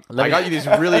 I got you these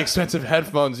really expensive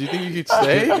headphones. Do you think you could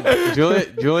stay?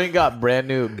 Julian got brand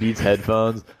new Beats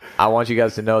headphones. I want you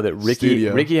guys to know that Ricky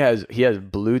has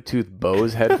Bluetooth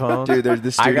Bose headphones. Dude, there's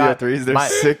the Studio 3s. They're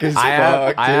sick as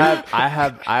fuck. I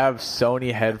have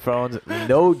Sony headphones.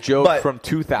 No joke, from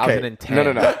 2010.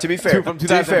 Okay. No. To be fair, from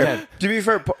 2010. To be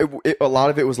fair, a lot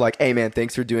of it was like, "Hey man,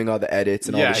 thanks for doing all the edits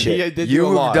and all the shit."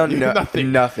 You've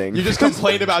done nothing. You just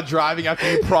complained about driving after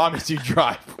you promised you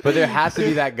drive. But there has to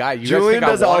be that guy. You Julian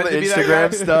guys think does all the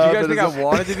Instagram stuff. Do you guys think I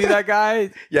wanted to be that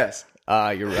guy? Yes.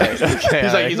 You're right.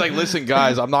 Okay, he's like, listen,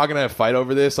 guys, I'm not gonna fight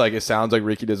over this. Like, it sounds like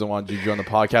Ricky doesn't want Juju on the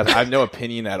podcast. I have no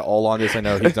opinion at all on this. I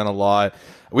know he's done a lot.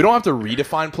 We don't have to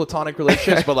redefine platonic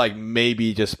relationships, but like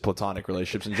maybe just platonic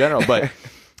relationships in general. But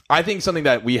I think something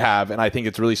that we have, and I think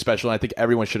it's really special, and I think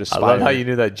everyone should aspire. I love how you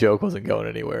knew that joke wasn't going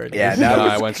anywhere. Yeah,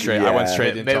 I went straight. I went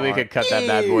straight into. Maybe we could cut that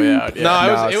bad boy out.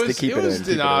 Yeah. It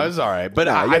was all right. But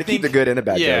I think keep the good and the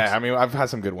bad. Yeah, jokes. I mean, I've had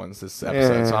some good ones this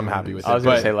episode, so I'm happy with it. I was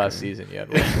going to say last season, yeah.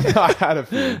 I had a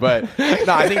few, but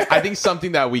no, I think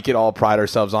something that we could all pride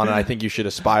ourselves on, and I think you should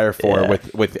aspire for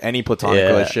with any platonic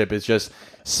relationship is just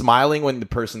smiling when the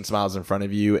person smiles in front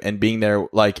of you and being there.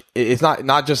 Like, it's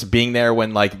not just being there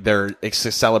when like they're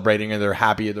celebrating or they're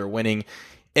happy or they're winning.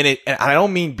 And I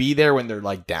don't mean be there when they're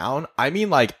like down. I mean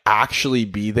like actually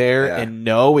be there and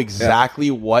know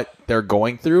exactly what they're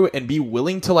going through and be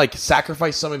willing to like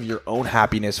sacrifice some of your own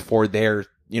happiness for their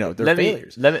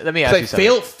failures. Let me ask you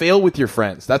something. Fail with your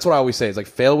friends. That's what I always say. Is like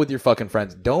fail with your fucking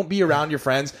friends. Don't be around your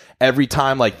friends every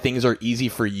time like things are easy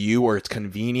for you or it's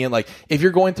convenient. Like if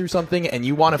you're going through something and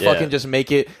you want to fucking just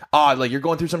make it like you're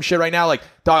going through some shit right now. Like,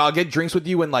 dog, I'll get drinks with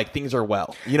you when like things are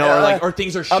well, or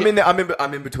things are shit.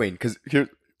 I'm in between because here.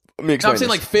 I'm saying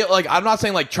like fail. Like I'm not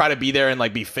saying like try to be there and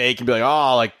like be fake and be like,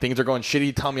 oh, like things are going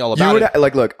shitty. Tell me all about it.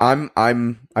 Like, look,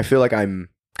 I feel like I'm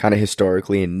kind of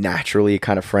historically and naturally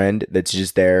kind of friend that's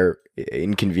just there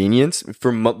inconvenience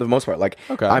for the most part. Like,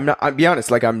 I'll be honest,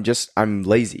 like I'm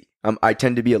lazy. I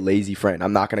tend to be a lazy friend.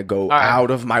 I'm not going to go out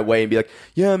of my way and be like,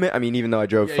 yeah, man. I mean, even though I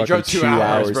drove fucking 2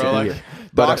 hours bro. Like,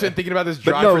 Doc's been thinking about this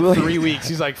drive for 3 weeks.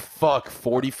 He's like, fuck,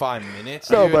 45 minutes.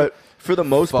 No, dude. but for the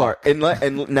most part, and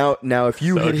now if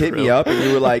you had hit me up and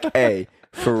you were like, hey,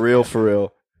 for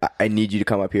real, I need you to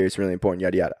come up here. It's really important.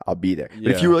 Yada yada. I'll be there.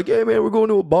 But if you were like, hey man, we're going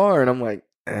to a bar, and I'm like,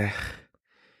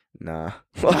 nah.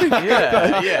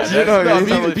 Yeah. You know, No, it's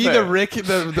totally be the Rick,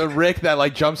 the Rick that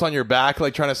like jumps on your back,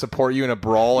 like trying to support you in a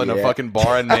brawl in a fucking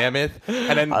bar in Mammoth,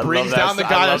 and then brings down the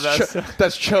guy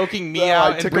that's choking me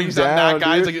out, and brings down that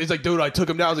guy. He's like, dude, I took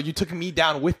him down. I was like, you took me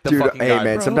down with the fucking guy. Hey,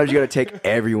 man, bro. sometimes you gotta take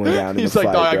everyone down. He's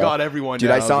like, dog, I got everyone down.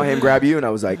 Dude, I saw him grab you, and I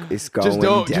was like, it's going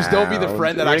down. Just don't be the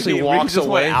friend that actually walks just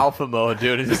away. Went alpha mode,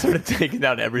 dude, and just started taking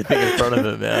down everything in front of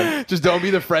him, man. Just don't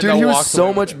be the friend that he was walks so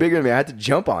away. much bigger than me. I had to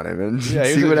jump on him and Yeah,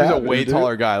 see what happened. He's a way dude.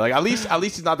 taller guy. Like at least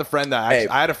he's not the friend that actually,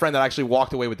 I had a friend that actually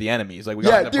walked away with the enemies. Like we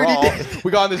got in the brawl.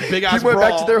 We got in this big ass He went brawl,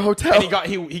 back to their hotel.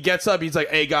 And he gets up. He's like,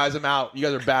 "Hey guys, I'm out. You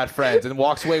guys are bad friends," and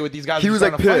walks away with these guys. He was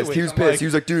like pissed. He was I'm pissed. like, He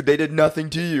was like, dude, they did nothing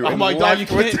to you. I'm like, dog, you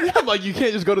can't. I'm like, you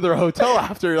can't just go to their hotel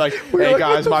after. Like, hey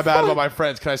guys, my bad about my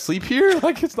friends. Can I sleep here?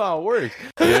 Like, it's not how it works,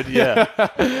 dude. Yeah.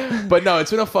 But no,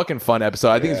 it's been a fucking fun episode.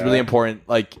 I think it's really important.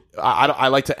 Like, I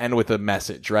like to end with a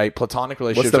message, right? Platonic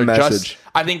relationships What's the are message? just.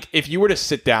 I think if you were to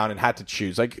sit down and had to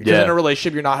choose, like, because in a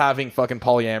relationship, you're not having fucking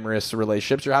polyamorous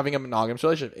relationships. You're having a monogamous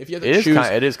relationship. If you have to choose,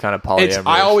 it is kind of polyamorous.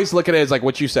 I always look at it as like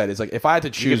what you said. It's like if I had to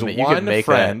choose one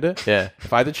friend,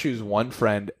 if I had to choose one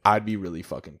friend, I'd be really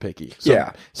fucking picky.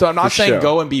 So, so I'm not for saying sure.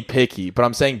 go and be picky, but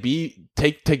I'm saying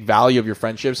take value of your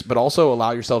friendships, but also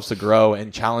allow yourselves to grow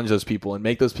and challenge those people and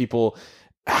make those people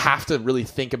have to really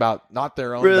think about not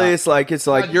their own. Really, it's like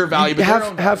not your value, but their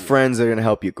own have value. friends that are gonna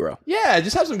help you grow. Yeah,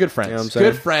 just have some good friends. You know what I'm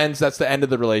saying? Good friends. That's the end of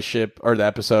the relationship or the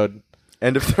episode.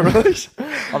 End of the relationship.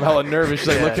 I'm hella nervous. She's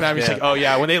like looking at me. She's like, "Oh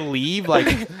yeah, when they leave, like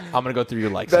I'm gonna go through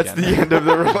your likes That's again." the end of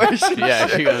the relationship. Yeah,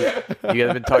 she goes, you guys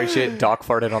have been talking shit. Doc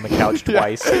farted on the couch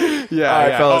twice. Yeah. All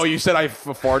right, fellas. Oh, you said I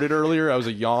farted earlier. I was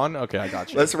a yawn. Okay, I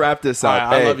got you. Let's wrap this All up.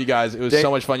 right, I Hey, love you guys. It was so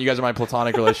much fun. You guys are my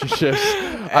platonic relationships.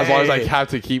 As long as I have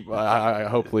to keep, I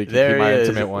hopefully can There keep my he is.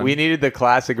 intimate one. We needed the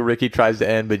classic Ricky tries to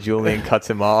end, but Julian cuts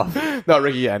him off. No,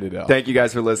 Ricky ended it. Thank you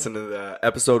guys for listening to the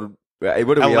episode. What are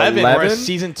we? 11. We're at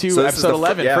season 2, So this is episode the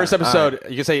 11. yeah, First episode. all right.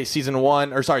 You can say season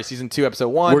 2, episode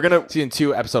 1. Season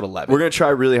 2, episode 11. We're gonna try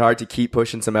really hard to keep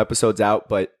pushing some episodes out,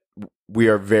 but we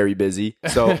are very busy.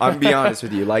 So I'm gonna be honest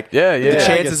with you. Like, Yeah. the I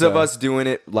chances guess of so. us doing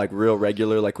it like real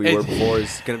regular, like we were before,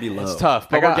 is gonna be low. It's tough,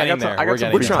 but we're getting there. I We're got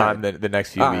some getting free there. time the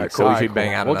next few All right, weeks, cool. so we All right, should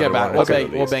bang out. We'll get back. We'll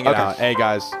bang it it out. Hey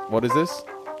guys, what is this?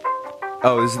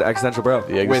 Oh, this is the Existential Bro.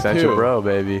 The With Existential who? Bro,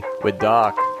 baby, with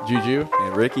Doc. Juju.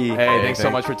 And Ricky. Hey, thanks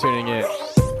so much for tuning in.